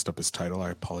 Sorry, messed up his title.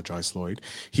 I apologize, Lloyd.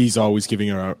 He's always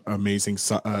giving our amazing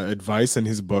advice, and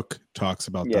his book talks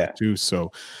about that too.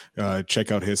 So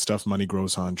check out his stuff, Money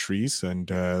Grows on Trees, and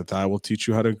that will teach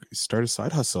you how to start a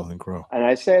side hustle and grow. And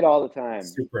I say it all the time.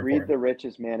 Read The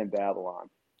Richest Man in Babylon.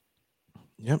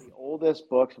 Yep. The oldest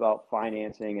books about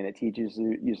financing, and it teaches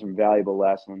you some valuable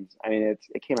lessons. I mean,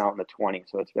 it came out in the 20s,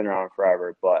 so it's been around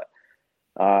forever. But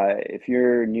if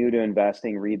you're new to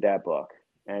investing, read that book,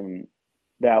 and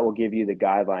that will give you the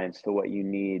guidelines to what you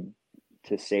need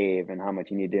to save and how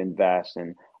much you need to invest.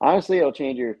 And honestly, it'll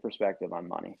change your perspective on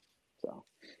money. So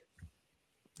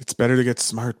it's better to get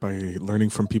smart by learning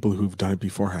from people who've done it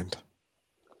beforehand.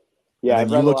 Yeah,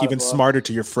 and you look even smarter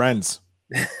to your friends.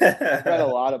 I've read a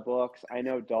lot of books. I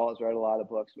know Dalton's read a lot of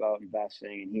books about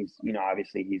investing, and he's,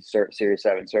 obviously he's Series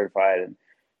 7 certified and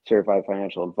certified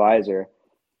financial advisor.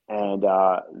 And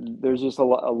there's just a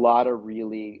lot of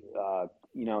really,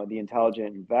 The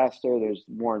Intelligent Investor. There's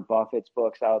Warren Buffett's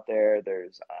books out there.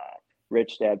 There's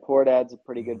Rich Dad Poor Dad's a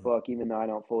pretty good book, even though I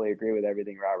don't fully agree with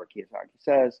everything Robert Kiyosaki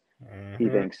says. Mm-hmm. He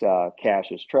thinks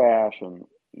cash is trash, and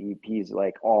he's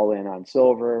like all in on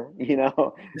silver,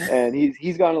 and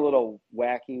he's gone a little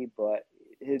wacky, but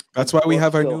That's why we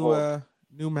have our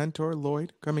new mentor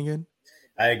Lloyd coming in.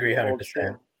 I agree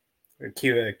 100%.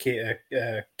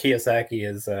 Kiyosaki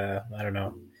is I don't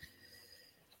know.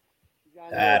 He's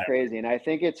gotten crazy, and I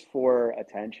think it's for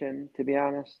attention, to be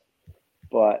honest.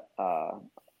 But I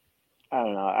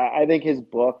don't know. I think his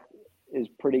book is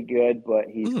pretty good, but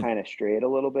he's kind of strayed a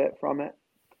little bit from it.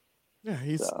 Yeah,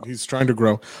 he's trying to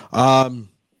grow.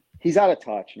 He's out of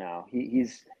touch now.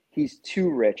 He's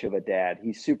too rich of a dad.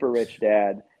 He's super rich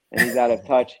dad, and he's out of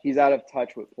touch. He's out of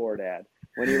touch with poor dad.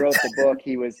 When he wrote the book,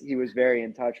 he was very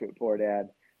in touch with poor dad.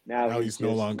 Now he's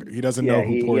no longer. He doesn't know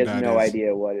who poor dad is. He has no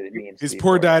idea what it means. His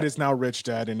poor dad is now rich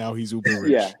dad, and now he's uber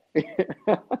rich.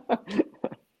 Yeah.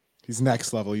 He's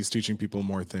next level. He's teaching people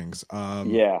more things.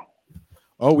 Yeah.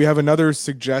 Oh, we have another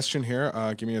suggestion here.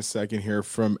 Give me a second here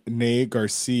from Nay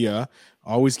Garcia.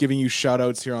 Always giving you shout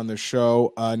outs here on the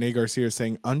show. Nay Garcia is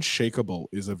saying Unshakable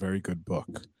is a very good book.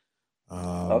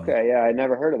 Okay, yeah, I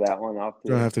never heard of that one. I'll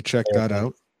have to check that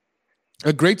out.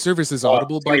 A great service is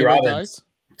Audible, by the way, guys.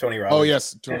 Tony Robbins. Oh,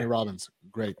 yes, Tony Robbins.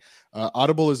 Great.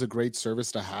 Audible is a great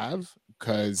service to have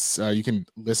because you can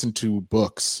listen to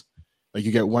books. Like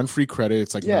you get one free credit.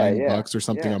 It's like $9 or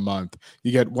something a month.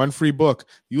 You get one free book.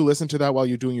 You listen to that while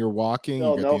you're doing your walking.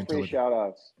 No free shout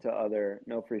outs,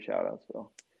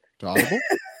 Phil. To Audible?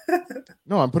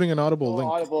 No, I'm putting an Audible link.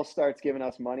 Audible starts giving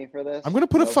us money for this. I'm gonna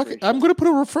put I'm gonna put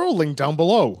a referral link down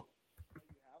below. You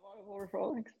have Audible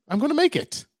referral links? I'm gonna make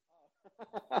it.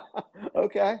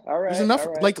 Okay, all right. There's enough.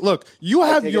 Right. Like, look, you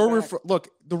have your look.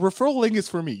 The referral link is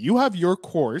for me. You have your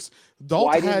course.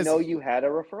 I didn't know you had a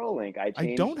referral link. I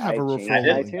don't have a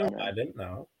referral link. I didn't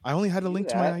know. I only had a link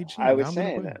to my IG. I was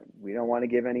saying that we don't want to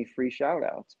give any free shout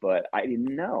outs, but I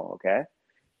didn't know. Okay.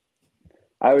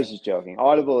 I was just joking.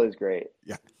 Audible is great.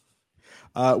 Yeah.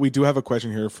 We do have a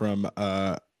question here from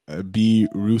B.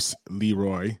 Roos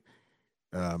Leroy.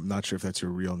 I'm not sure if that's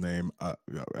your real name.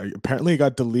 Apparently it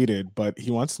got deleted, but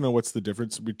he wants to know what's the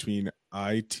difference between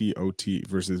ITOT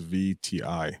versus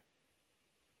VTI.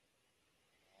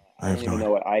 I don't even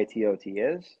know what ITOT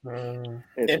is.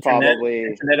 It's probably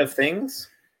Internet of Things.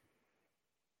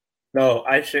 No,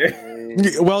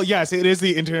 iShares. Well, yes, it is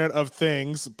the Internet of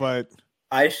Things, but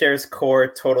iShares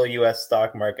core total U.S.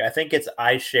 stock market. I think it's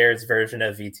iShares version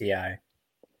of VTI.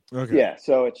 Okay. Yeah,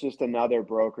 so it's just another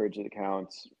brokerage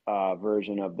accounts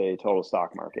version of the total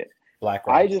stock market.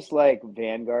 I just like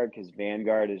Vanguard because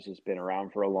Vanguard has just been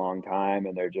around for a long time,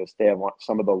 and they have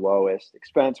some of the lowest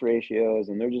expense ratios,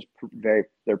 and they're just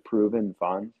they're proven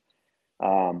funds.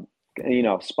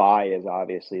 SPY is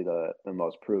obviously the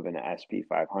most proven SP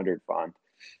 500 fund,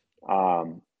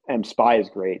 and SPY is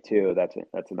great too.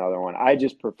 That's another one. I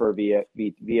just prefer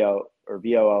VO or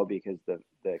VOO because the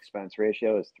expense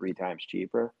ratio is 3 times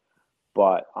cheaper,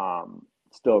 but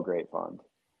still a great fund.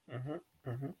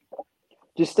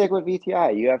 Just stick with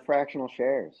VTI. You have fractional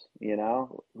shares.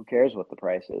 Who cares what the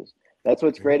price is? That's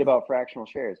what's great about fractional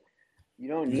shares. You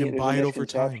don't need to buy it over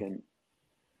time.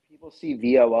 People see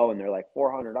VOO and they're like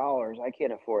 $400. I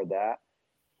can't afford that.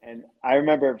 And I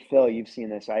remember, Phil, you've seen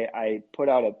this. I put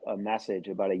out a message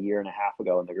about a year and a half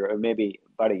ago in the group, or maybe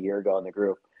about a year ago in the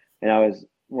group, and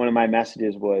one of my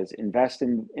messages was invest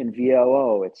in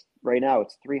VOO. Right now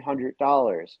it's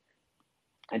 $300,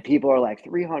 and people are like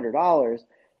 $300.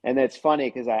 And it's funny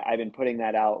because I've been putting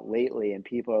that out lately, and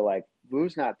people are like,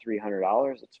 VOO's not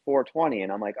 $300, it's $420.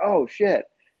 And I'm like, oh shit,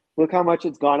 look how much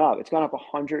it's gone up. It's gone up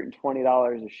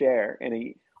 $120 a share.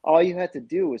 And all you had to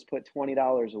do was put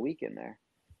 $20 a week in there.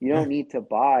 You don't need to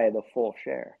buy the full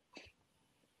share.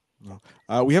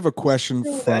 We have a question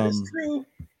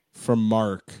from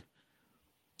Mark,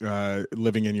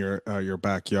 living in your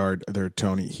backyard there,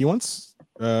 Tony. He wants,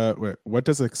 what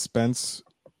does expense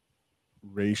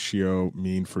ratio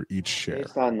mean for each share?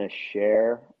 Based on the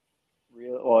share,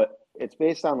 it's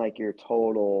based on like your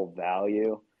total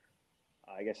value.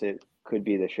 I guess it could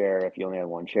be the share if you only have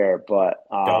one share, but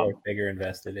dollar figure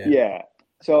invested in. Yeah.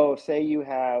 So say you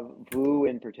have VOO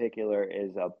in particular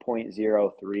is a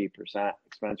 0.03%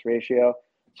 expense ratio.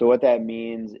 So what that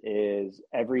means is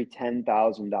every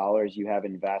 $10,000 you have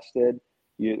invested,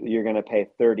 you're going to pay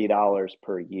 $30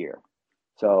 per year.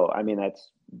 So, I mean, that's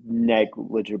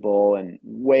negligible and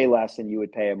way less than you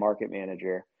would pay a market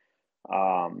manager.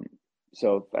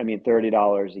 So, I mean,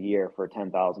 $30 a year for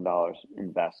 $10,000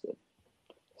 invested.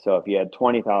 So if you had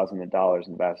 $20,000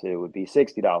 invested, it would be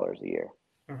 $60 a year.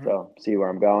 So see where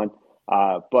I'm going?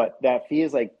 But that fee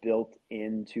is like built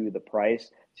into the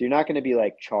price. So you're not going to be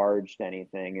like charged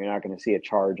anything. You're not going to see a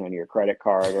charge on your credit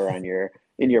card or on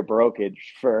in your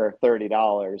brokerage for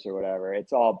 $30 or whatever.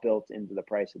 It's all built into the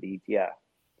price of the ETF.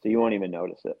 So you won't even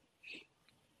notice it.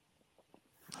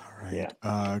 All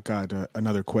right. Got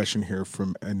another question here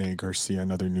from Ene Garcia,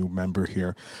 another new member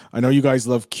here. I know you guys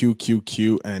love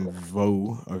QQQ and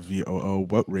VOO, VOO.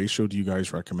 What ratio do you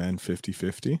guys recommend?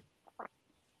 50-50?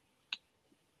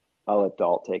 I'll let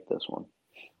Dalt take this one.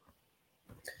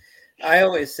 I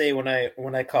always say when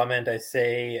I comment, I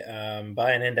say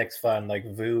buy an index fund like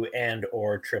VOO and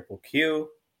or Triple Q.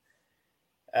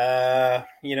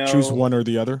 Choose one or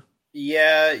the other.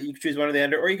 Yeah, you could choose one or the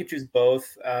other, or you could choose both.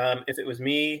 If it was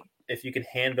me, if you could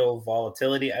handle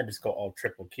volatility, I'd just go all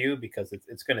Triple Q because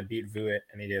it's going to beat VOO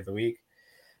any day of the week.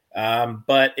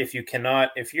 But if you cannot,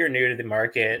 if you're new to the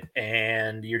market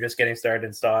and you're just getting started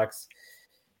in stocks,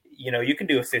 you can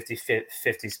do a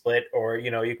 50-50 split, or,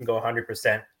 you can go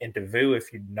 100% into VOO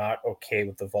if you're not okay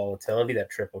with the volatility that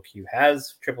Triple Q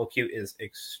has. Triple Q is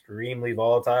extremely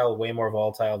volatile, way more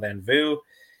volatile than VOO.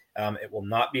 It will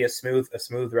not be a smooth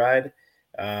ride.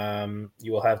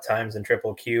 You will have times in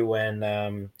Triple Q when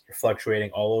you're fluctuating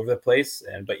all over the place,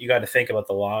 but you got to think about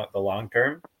the long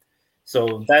term.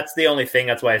 So that's the only thing.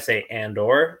 That's why I say and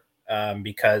or,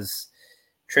 because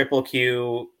Triple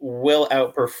Q will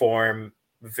outperform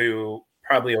VOO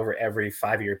probably over every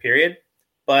 5-year period.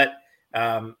 But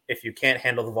if you can't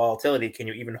handle the volatility, can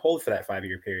you even hold for that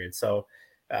 5-year period? So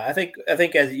I think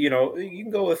as you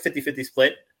can go with 50-50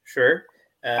 split, sure.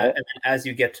 And then as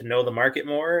you get to know the market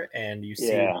more and you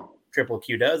see what Triple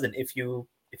Q does, and if you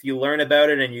learn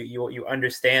about it and you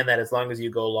understand that as long as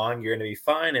you go long, you're going to be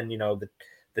fine. And the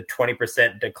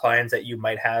 20% declines that you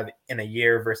might have in a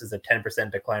year versus a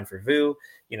 10% decline for VOO,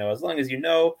 as long as you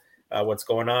know what's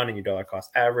going on and you dollar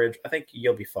cost average, I think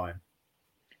you'll be fine.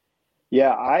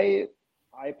 Yeah, I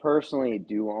personally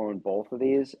do own both of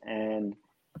these, and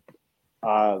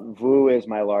VOO is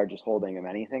my largest holding of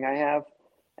anything I have,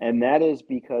 and that is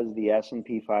because the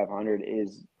S&P 500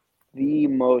 is the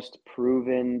most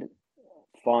proven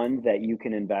fund that you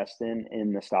can invest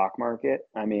in the stock market.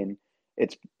 I mean,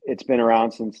 it's been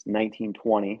around since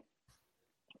 1920,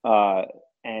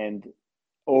 and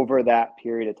over that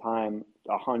period of time,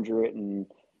 I don't know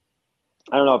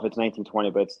if it's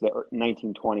 1920, but it's the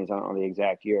 1920s. I don't know the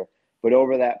exact year, but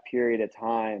over that period of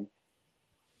time,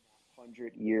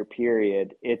 100-year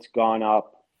period, it's gone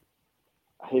up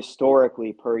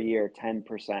historically per year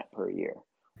 10% per year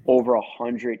over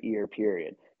 100-year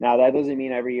period. Now that doesn't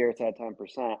mean every year it's at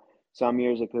 10%. Some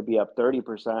years it could be up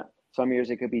 30%. Some years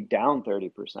it could be down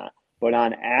 30%. But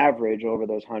on average, over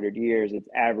those 100 years, it's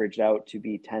averaged out to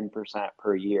be 10%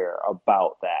 per year,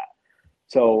 about that.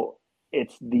 So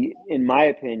in my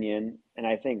opinion, and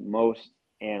I think most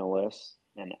analysts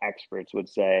and experts would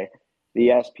say,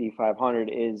 the SP 500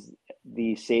 is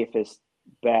the safest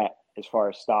bet as far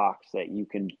as stocks that you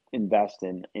can invest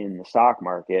in the stock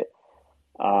market.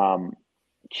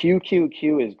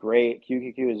 QQQ is great.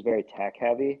 QQQ is very tech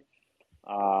heavy.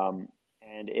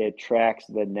 And it tracks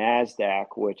the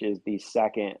NASDAQ, which is the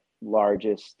second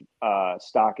largest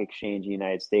stock exchange in the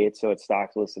United States. So it's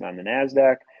stocks listed on the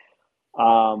NASDAQ.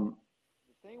 The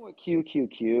thing with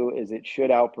QQQ is it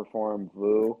should outperform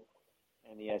VOO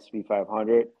and the SP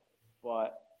 500.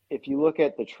 But if you look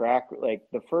at the track, like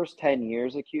the first 10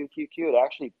 years of QQQ, it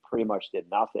actually pretty much did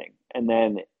nothing. And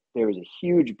then there was a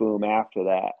huge boom after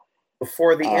that.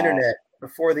 Before the internet.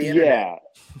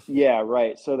 Yeah,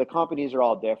 right. So the companies are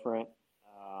all different.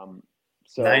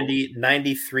 So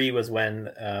 93 was when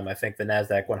I think the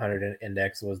NASDAQ 100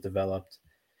 index was developed.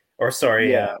 So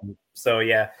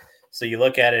you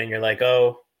look at it and you're like,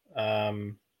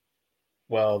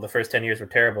 well, the first 10 years were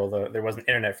terrible. There wasn't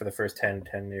internet for the first 10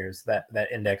 years. That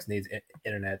index needs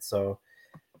internet. So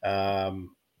as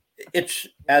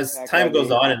time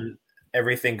goes on and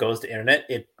everything goes to internet,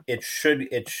 it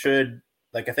should,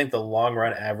 like, I think the long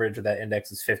run average of that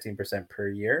index is 15% per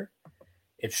year.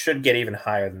 It should get even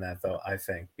higher than that, though, I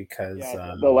think, because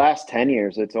the last 10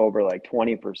 years, it's over like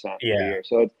 20% per year.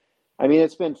 So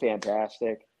it's been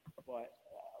fantastic. But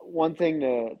one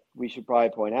thing we should probably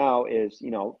point out is,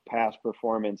 past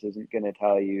performance isn't going to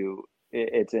tell you.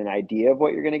 It's an idea of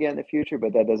what you're going to get in the future,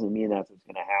 but that doesn't mean that's what's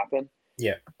going to happen.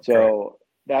 Yeah. So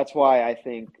That's why I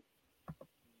think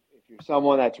if you're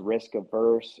someone that's risk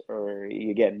averse or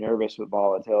you get nervous with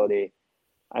volatility,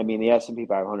 I mean, the S&P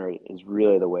 500 is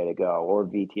really the way to go, or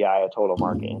VTI, a total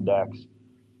market index.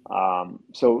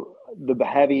 So the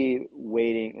heavy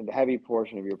weighting and the heavy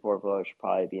portion of your portfolio should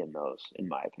probably be in those, in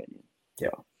my opinion. Yeah.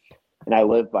 And I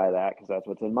live by that because that's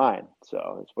what's in mine.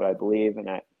 So it's what I believe. And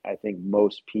I think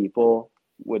most people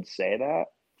would say that.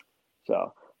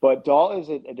 So, but Dalt is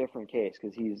a different case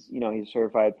because he's a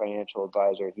certified financial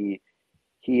advisor. He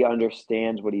he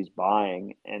understands what he's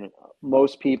buying. And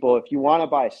most people, if you want to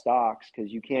buy stocks,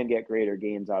 because you can get greater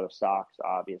gains out of stocks,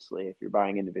 obviously, if you're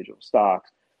buying individual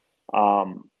stocks,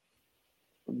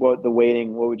 what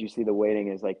would you see the weighting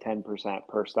is, like 10%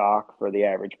 per stock for the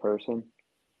average person?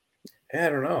 Yeah, I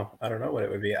don't know what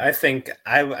it would be. I think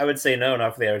I would say no,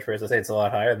 not for the average person. I'd say it's a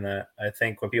lot higher than that. I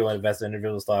think when people invest in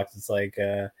individual stocks, it's like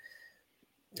no,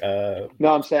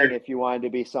 I'm saying if you wanted to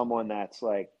be someone that's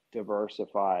like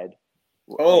diversified,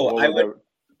 the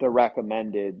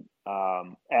recommended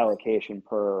allocation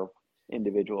per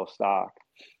individual stock.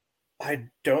 I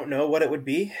don't know what it would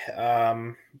be,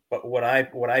 but what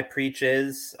I preach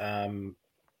is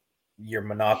your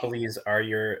monopolies are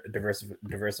your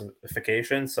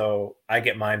diversification. So I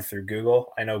get mine through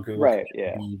Google. I know Google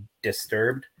can be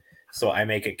disturbed, so I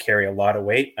make it carry a lot of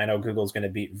weight. I know Google's going to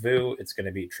beat VU. It's going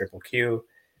to beat Triple Q.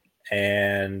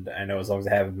 And I know as long as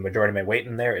I have the majority of my weight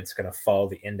in there, it's going to follow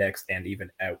the index and even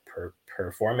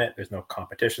outperform it. There's no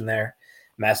competition there.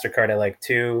 MasterCard I like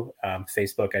too.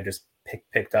 Facebook I just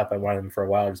picked up. I wanted them for a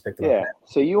while. I just picked them up. Yeah.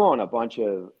 So you own a bunch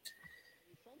of,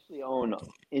 essentially own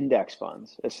index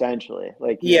funds, essentially.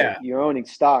 Like you're owning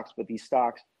stocks, but these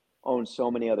stocks own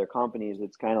so many other companies.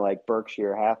 It's kind of like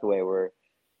Berkshire Hathaway, where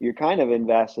you're kind of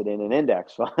invested in an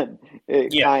index fund,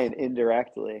 kind of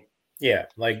indirectly. Yeah,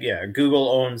 Google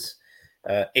owns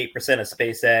 8% of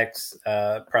SpaceX,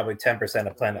 probably 10%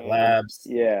 of Planet Labs.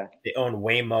 Yeah, they own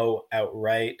Waymo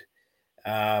outright.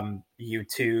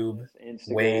 YouTube,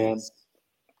 Instagram. Waze.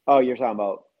 Oh, you're talking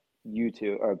about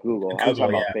YouTube or Google. I'm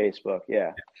talking about Facebook.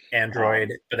 Yeah,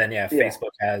 Android. But then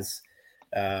Facebook has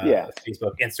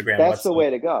Facebook, Instagram. That's the way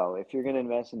to go. If you're going to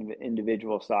invest in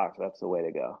individual stocks, that's the way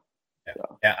to go. Yeah,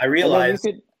 so. I realized.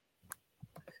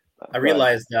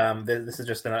 This is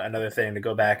just another thing to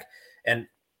go back, and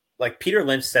like Peter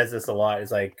Lynch says this a lot,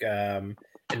 is like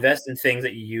invest in things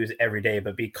that you use every day,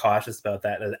 but be cautious about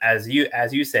that. As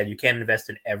you said, you can't invest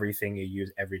in everything you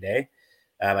use every day.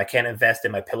 I can't invest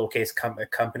in my pillowcase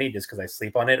company just because I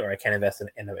sleep on it, or I can't invest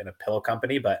in a pillow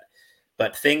company, but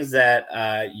things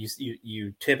that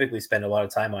you typically spend a lot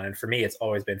of time on. And for me, it's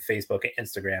always been Facebook and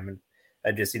Instagram. And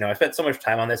I just, I spent so much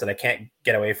time on this and I can't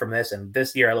get away from this. And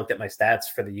this year I looked at my stats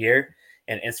for the year,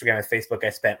 and Instagram and Facebook I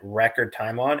spent record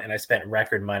time on, and I spent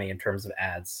record money in terms of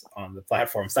ads on the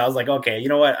platform. So I was like, okay, you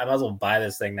know what? I might as well buy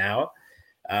this thing now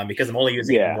because I'm only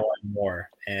using it more and more.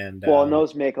 And and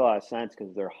those make a lot of sense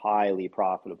because they're highly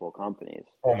profitable companies.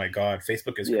 Oh my God.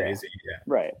 Facebook is crazy. Yeah.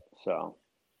 Right. So,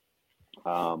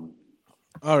 all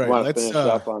right, let's finish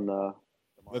up on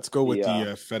let's go with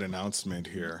the Fed announcement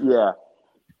here. Yeah.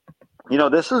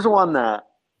 This is one that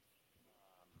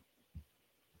a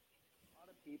lot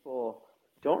of people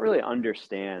don't really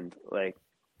understand, like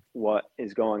what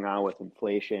is going on with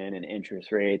inflation and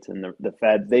interest rates and the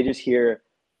Fed. They just hear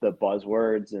the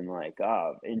buzzwords and like,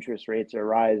 interest rates are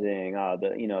rising.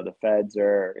 The Feds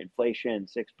are inflation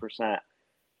 6%.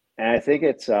 And I think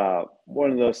it's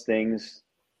one of those things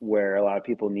where a lot of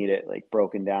people need it like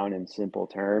broken down in simple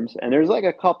terms. And there's like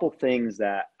a couple things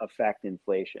that affect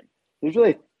inflation. There's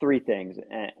really three things,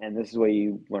 and this is what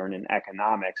you learn in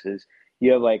economics, is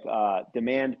you have like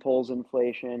demand pulls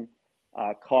inflation,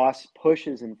 cost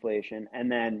pushes inflation,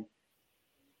 and then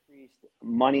increased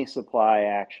money supply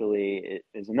actually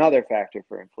is another factor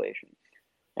for inflation.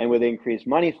 And with increased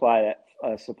money supply,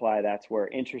 that's where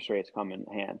interest rates come in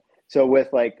hand. So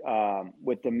with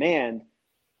demand,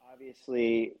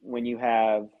 obviously when you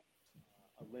have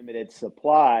a limited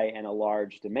supply and a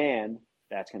large demand,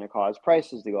 that's going to cause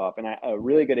prices to go up. And a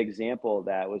really good example of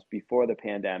that was before the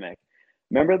pandemic.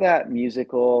 Remember that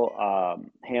musical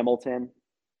Hamilton?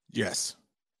 Yes.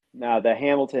 Now the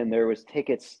Hamilton, there was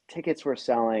tickets were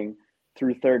selling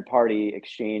through third-party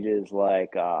exchanges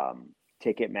like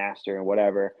Ticketmaster and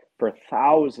whatever for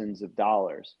thousands of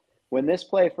dollars. When this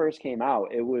play first came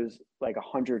out, it was like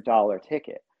 $100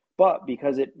 ticket. But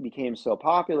because it became so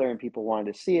popular and people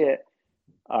wanted to see it,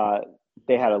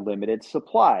 they had a limited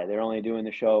supply. They're only doing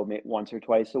the show once or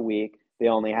twice a week. They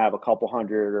only have a couple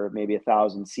hundred or maybe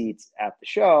 1,000 seats at the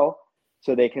show.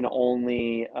 So they can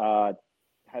only have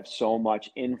so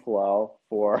much inflow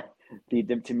to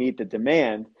meet the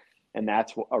demand. And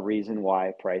that's a reason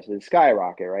why prices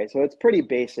skyrocket, right? So it's pretty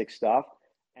basic stuff.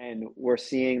 And we're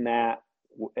seeing that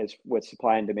as with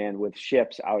supply and demand with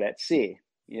ships out at sea,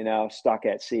 stuck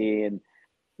at sea, and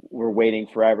we're waiting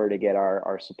forever to get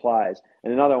our supplies.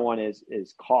 And another one is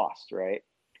cost, right?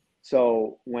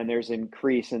 So when there's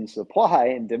increase in supply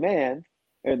and demand,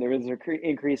 and there is an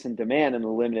increase in demand and a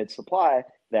limited supply,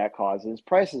 that causes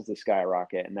prices to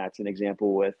skyrocket. And that's an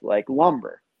example with like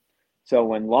lumber. So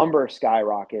when lumber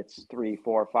skyrockets 300%,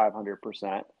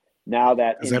 400%, Now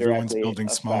that because everyone's indirectly building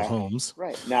small affects, homes.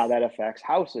 right? Now that affects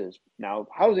houses. Now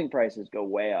housing prices go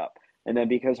way up. And then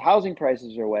because housing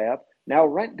prices are way up, now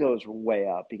rent goes way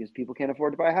up because people can't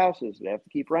afford to buy houses. They have to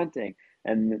keep renting.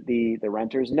 And the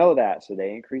renters know that, so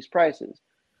they increase prices.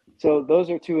 So those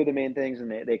are two of the main things,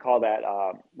 and they call that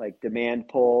like demand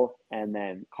pull and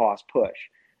then cost push.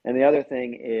 And the other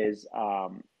thing is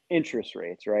interest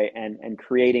rates, right? And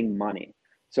creating money.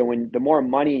 So when the more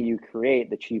money you create,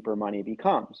 the cheaper money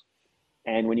becomes.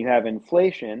 And when you have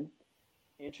inflation,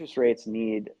 interest rates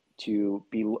need to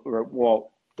be,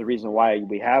 well, the reason why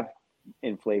we have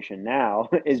inflation now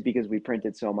is because we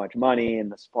printed so much money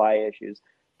and the supply issues.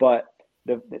 But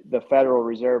the Federal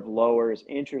Reserve lowers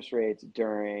interest rates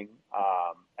during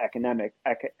economic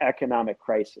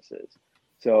crises.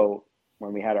 So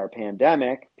when we had our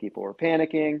pandemic, people were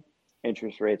panicking,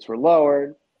 interest rates were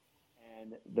lowered,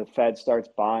 and the Fed starts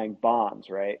buying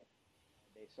bonds, right?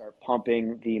 They start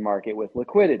pumping the market with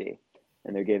liquidity.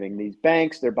 And they're giving these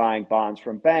banks, they're buying bonds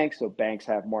from banks, so banks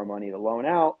have more money to loan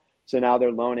out. So now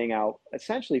they're loaning out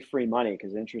essentially free money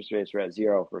because interest rates were at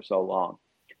zero for so long.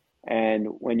 And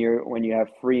when you have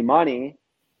free money,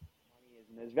 money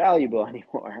isn't as valuable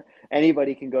anymore.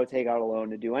 Anybody can go take out a loan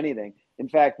to do anything. In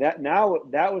fact, that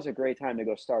was a great time to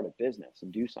go start a business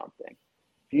and do something.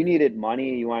 If you needed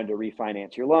money, you wanted to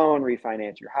refinance your loan,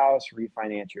 refinance your house,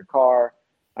 refinance your car.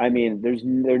 I mean,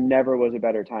 there never was a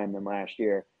better time than last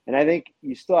year. And I think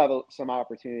you still have some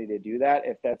opportunity to do that.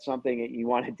 If that's something that you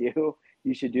want to do,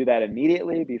 you should do that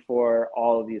immediately before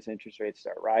all of these interest rates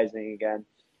start rising again.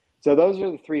 So those are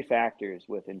the three factors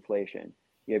with inflation.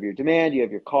 You have your demand, you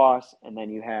have your costs, and then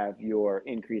you have your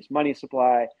increased money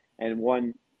supply. And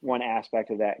one aspect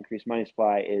of that increased money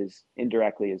supply is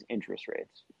indirectly is interest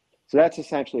rates. So that's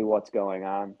essentially what's going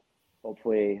on.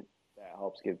 Hopefully that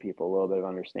helps give people a little bit of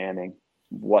understanding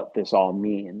what this all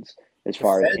means as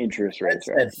far as interest rates.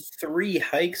 Right? 3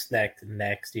 hikes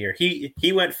next year.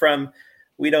 He went from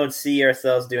we don't see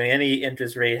ourselves doing any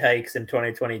interest rate hikes in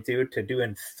 2022 to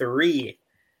doing 3.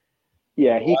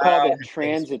 Yeah, he called it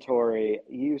transitory.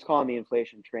 He was calling the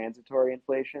inflation transitory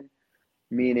inflation,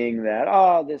 meaning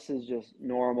that, this is just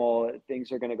normal.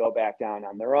 Things are going to go back down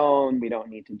on their own. We don't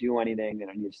need to do anything. They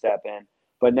don't need to step in.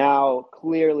 But now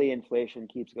clearly inflation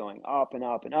keeps going up and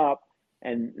up and up.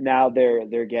 And now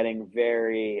they're getting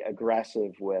very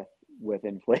aggressive with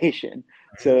inflation.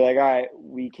 So they're like, all right,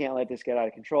 we can't let this get out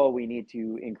of control. We need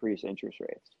to increase interest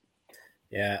rates.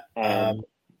 Yeah.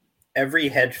 Every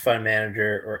hedge fund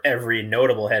manager or every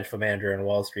notable hedge fund manager on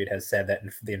Wall Street has said that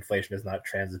the inflation is not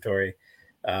transitory.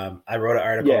 I wrote an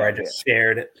article where I just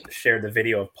shared the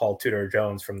video of Paul Tudor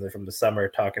Jones from the summer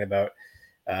talking about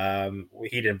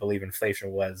he didn't believe inflation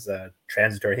was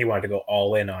transitory. He wanted to go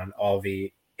all in on all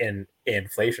the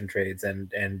inflation trades,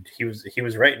 and he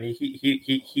was right, and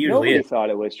he usually thought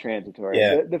it was transitory.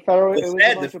 Yeah, the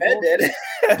Fed did.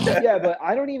 Yeah, but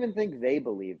I don't even think they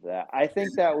believe that. I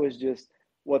think that was just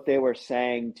what they were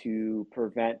saying to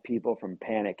prevent people from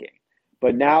panicking.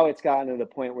 But now it's gotten to the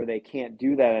point where they can't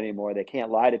do that anymore. They can't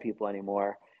lie to people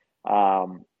anymore.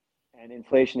 And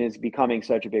inflation is becoming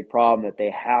such a big problem that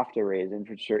they have to raise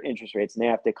interest rates, and they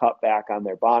have to cut back on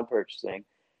their bond purchasing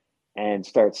and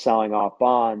start selling off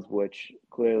bonds, which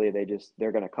clearly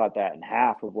they're going to cut that in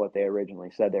half of what they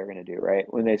originally said they were going to do,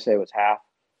 right? When they say it was half.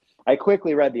 I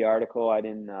quickly read the article. I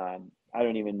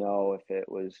don't even know if it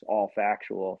was all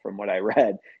factual from what I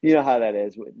read. You know how that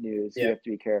is with news. Yeah. You have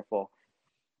to be careful.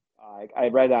 I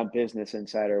read on Business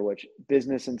Insider, which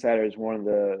Business Insider is one of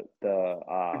the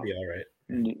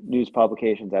news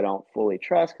publications I don't fully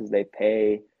trust because they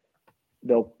pay.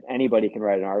 Anybody can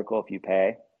write an article if you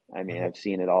pay. I mean, I've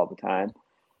seen it all the time.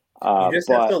 You just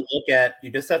have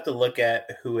to look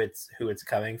at who it's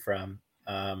coming from.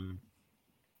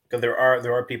 Because there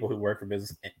are people who work for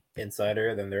Business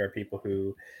Insider, then there are people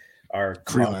who are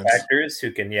contractors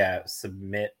who can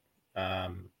submit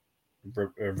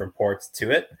reports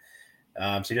to it.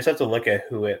 So you just have to look at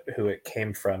who it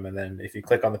came from, and then if you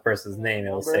click on the person's name,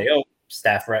 it'll say,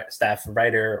 staff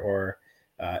writer or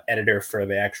editor for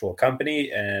the actual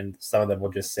company, and some of them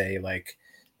will just say like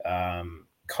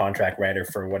contract writer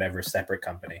for whatever separate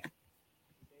company.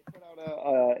 They put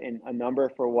out a number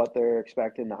for what they're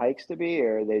expecting the hikes to be,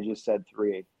 or they just said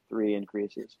three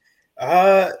increases?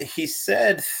 He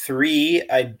said 3.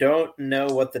 I don't know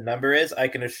what the number is. I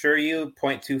can assure you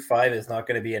 0.25 is not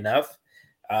going to be enough.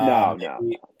 No.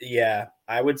 Yeah,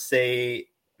 I would say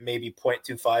maybe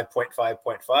 0.25, 0.5,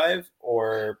 0.5,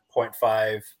 or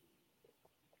 0.5,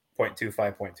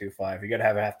 0.25, 0.25. You're going to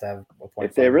have to have a 0.5.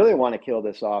 If they really want to kill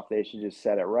this off, they should just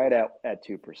set it right at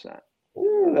 2%.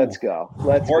 Ooh, let's go.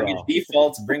 Mortgage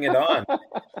defaults, bring it on.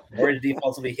 Mortgage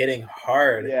defaults will be hitting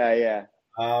hard. Yeah.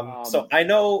 So I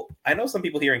know some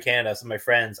people here in Canada, some of my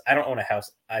friends. I don't own a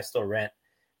house. I still rent.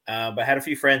 But I had a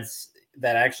few friends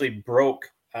that actually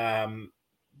broke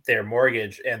their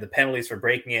mortgage, and the penalties for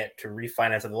breaking it to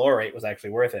refinance at the lower rate was actually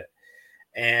worth it.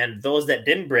 And those that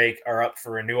didn't break are up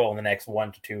for renewal in the next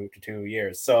 1 to 2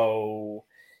 years. So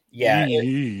yeah,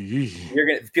 people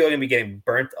are gonna be getting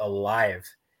burnt alive.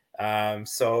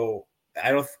 So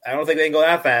I don't think they can go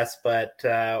that fast, but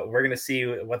we're gonna see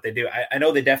what they do. I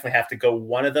know they definitely have to go.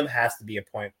 One of them has to be a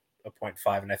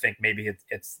 0.5, and I think maybe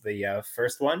it's the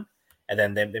first one, and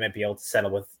then they might be able to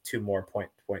settle with 2 more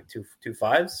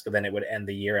 0.225s. So then it would end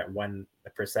the year at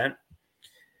 1%.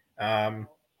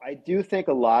 I do think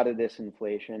a lot of this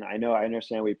inflation. I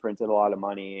understand we printed a lot of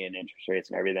money and interest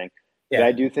rates and everything, but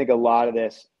I do think a lot of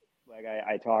this, like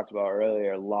I talked about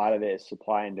earlier, a lot of it is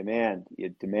supply and demand,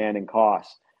 demand and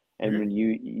cost. And when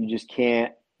you just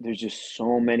can't, there's just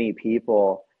so many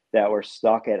people that were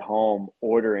stuck at home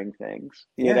ordering things,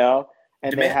 you know,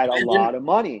 and they had a lot of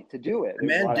money to do it.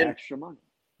 There's a lot of extra money.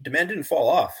 Demand didn't fall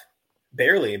off,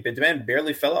 barely, but demand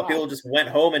barely fell off. People just went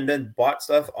home and then bought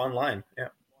stuff online. Yeah.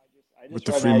 I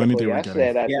just read an article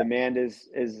yesterday that demand is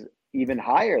even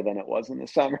higher than it was in the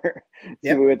summer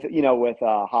with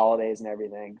holidays and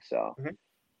everything. So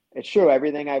it's true.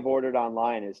 Everything I've ordered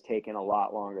online is taking a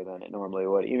lot longer than it normally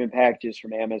would. Even packages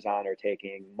from Amazon are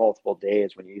taking multiple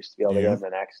days when you used to be able to get them the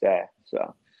next day.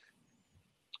 So,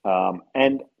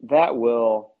 and that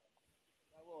will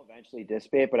eventually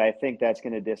dissipate, but I think that's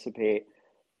going to dissipate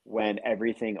when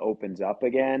everything opens up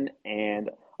again. And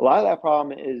a lot of that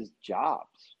problem is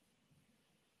jobs.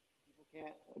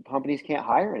 Companies can't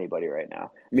hire anybody right now.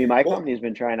 I mean, my company's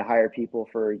been trying to hire people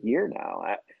for a year now.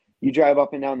 You drive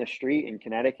up and down the street in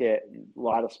Connecticut, a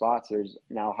lot of spots, there's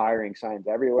now hiring signs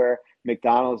everywhere.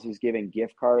 McDonald's is giving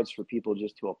gift cards for people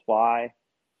just to apply.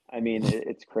 I mean,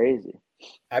 it's crazy.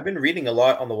 I've been reading a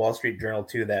lot on the Wall Street Journal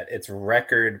too, that it's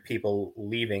record people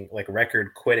leaving, like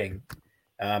record quitting.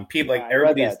 People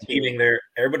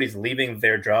everybody's leaving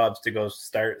their jobs to go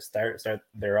start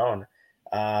their own.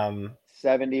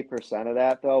 70% of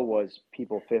that though was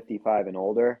people 55 and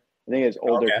older. I think it's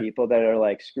older people that are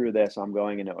like, screw this, I'm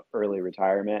going into early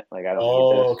retirement. Like I don't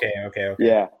need this. Okay.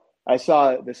 Yeah. I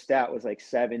saw the stat was like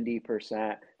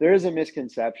 70%. There is a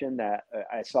misconception that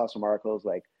I saw some articles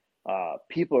like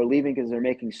people are leaving because they're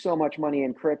making so much money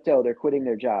in crypto, they're quitting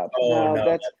their job.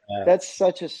 That's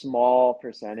such a small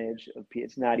percentage of people.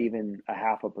 It's not even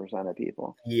 0.5% of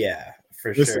people. Yeah,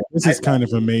 for sure. This is kind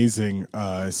of amazing.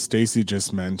 Stacy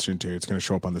just mentioned here, it's going to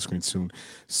show up on the screen soon.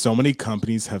 So many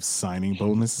companies have signing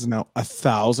bonuses now,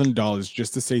 $1,000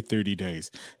 just to say 30 days.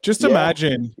 Just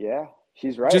imagine. Yeah,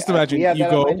 she's right. Just imagine we have you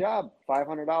that go. At my job,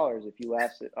 $500 if you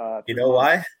last it. You know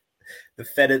why? The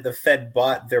Fed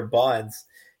bought their bonds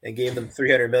and gave them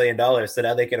 $300 million, so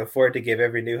now they can afford to give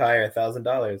every new hire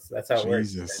 $1,000. That's how it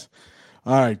works. Jesus.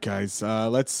 All right, guys.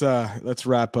 Let's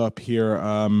wrap up here.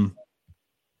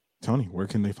 Tony, where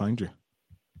can they find you?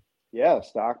 Yeah,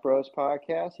 Stock Bros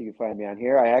Podcast. You can find me on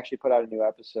here. I actually put out a new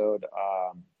episode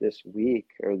this week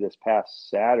or this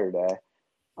past Saturday.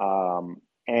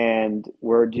 And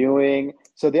we're doing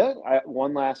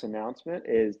one last announcement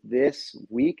is this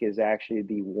week is actually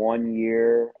the 1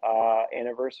 year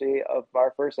anniversary of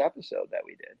our first episode that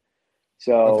we did.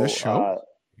 So of this show?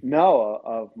 No,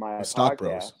 of my Stock podcast.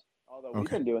 Bros. Although we've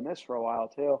been doing this for a while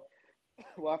too.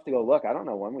 We'll have to go look. I don't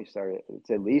know when we started. It's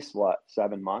at least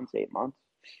 7 months, 8 months.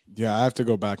 Yeah, I have to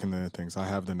go back in the things. I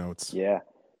have the notes. Yeah.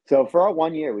 So for our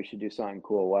 1 year, we should do something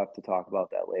cool. We'll have to talk about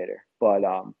that later. But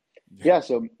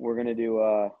so we're gonna do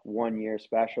a 1 year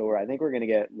special where I think we're gonna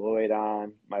get Lloyd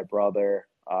on, my brother,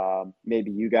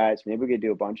 maybe you guys, maybe we could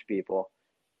do a bunch of people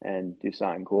and do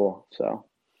something cool. So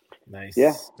nice.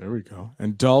 Yeah. There we go.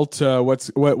 And Dalt,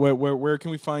 where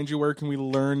can we find you? Where can we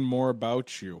learn more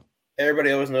about you?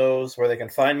 Everybody always knows where they can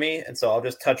find me, and so I'll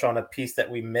just touch on a piece that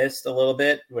we missed a little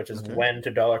bit, which is when to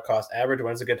dollar cost average.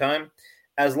 When's a good time?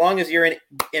 As long as you're in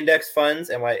index funds,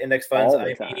 and by index funds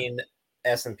I mean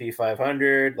S&P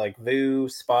 500 like VU,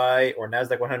 SPY, or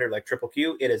NASDAQ 100 like Triple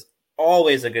Q, it is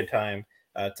always a good time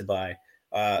to buy.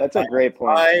 That's a great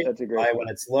point. That's a great point. When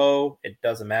it's low, it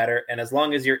doesn't matter. And as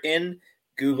long as you're in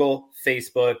Google,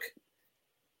 Facebook,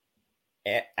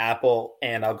 Apple,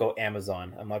 and I'll go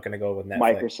Amazon. I'm not going to go with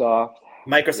Netflix.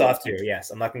 Microsoft too,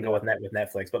 yes. I'm not going to go with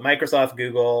Netflix, but Microsoft,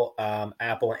 Google,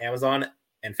 Apple, and Amazon,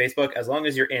 and Facebook, as long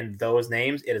as you're in those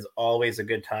names, it is always a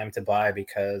good time to buy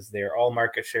because they're all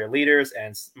market share leaders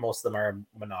and most of them are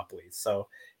monopolies. So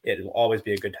it will always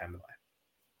be a good time to buy.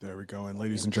 There we go. And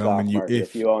ladies and gentlemen,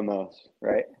 if you own those,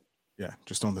 right? Yeah,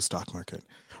 just own the stock market.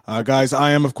 Guys,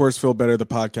 I am, of course, Phil Better, the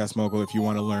podcast mogul. If you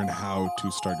want to learn how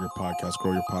to start your podcast,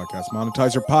 grow your podcast,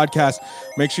 monetize your podcast,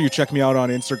 make sure you check me out on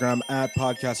Instagram at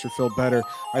Podcaster Phil Better.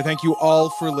 I thank you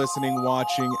all for listening,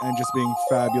 watching, and just being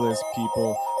fabulous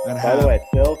people. And by the way,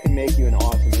 Phil can make you an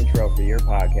awesome intro for your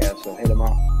podcast, so hit him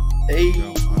up. Hey,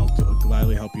 I'll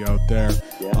gladly help you out there.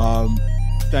 Yeah.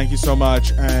 Thank you so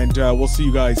much, and we'll see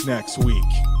you guys next week.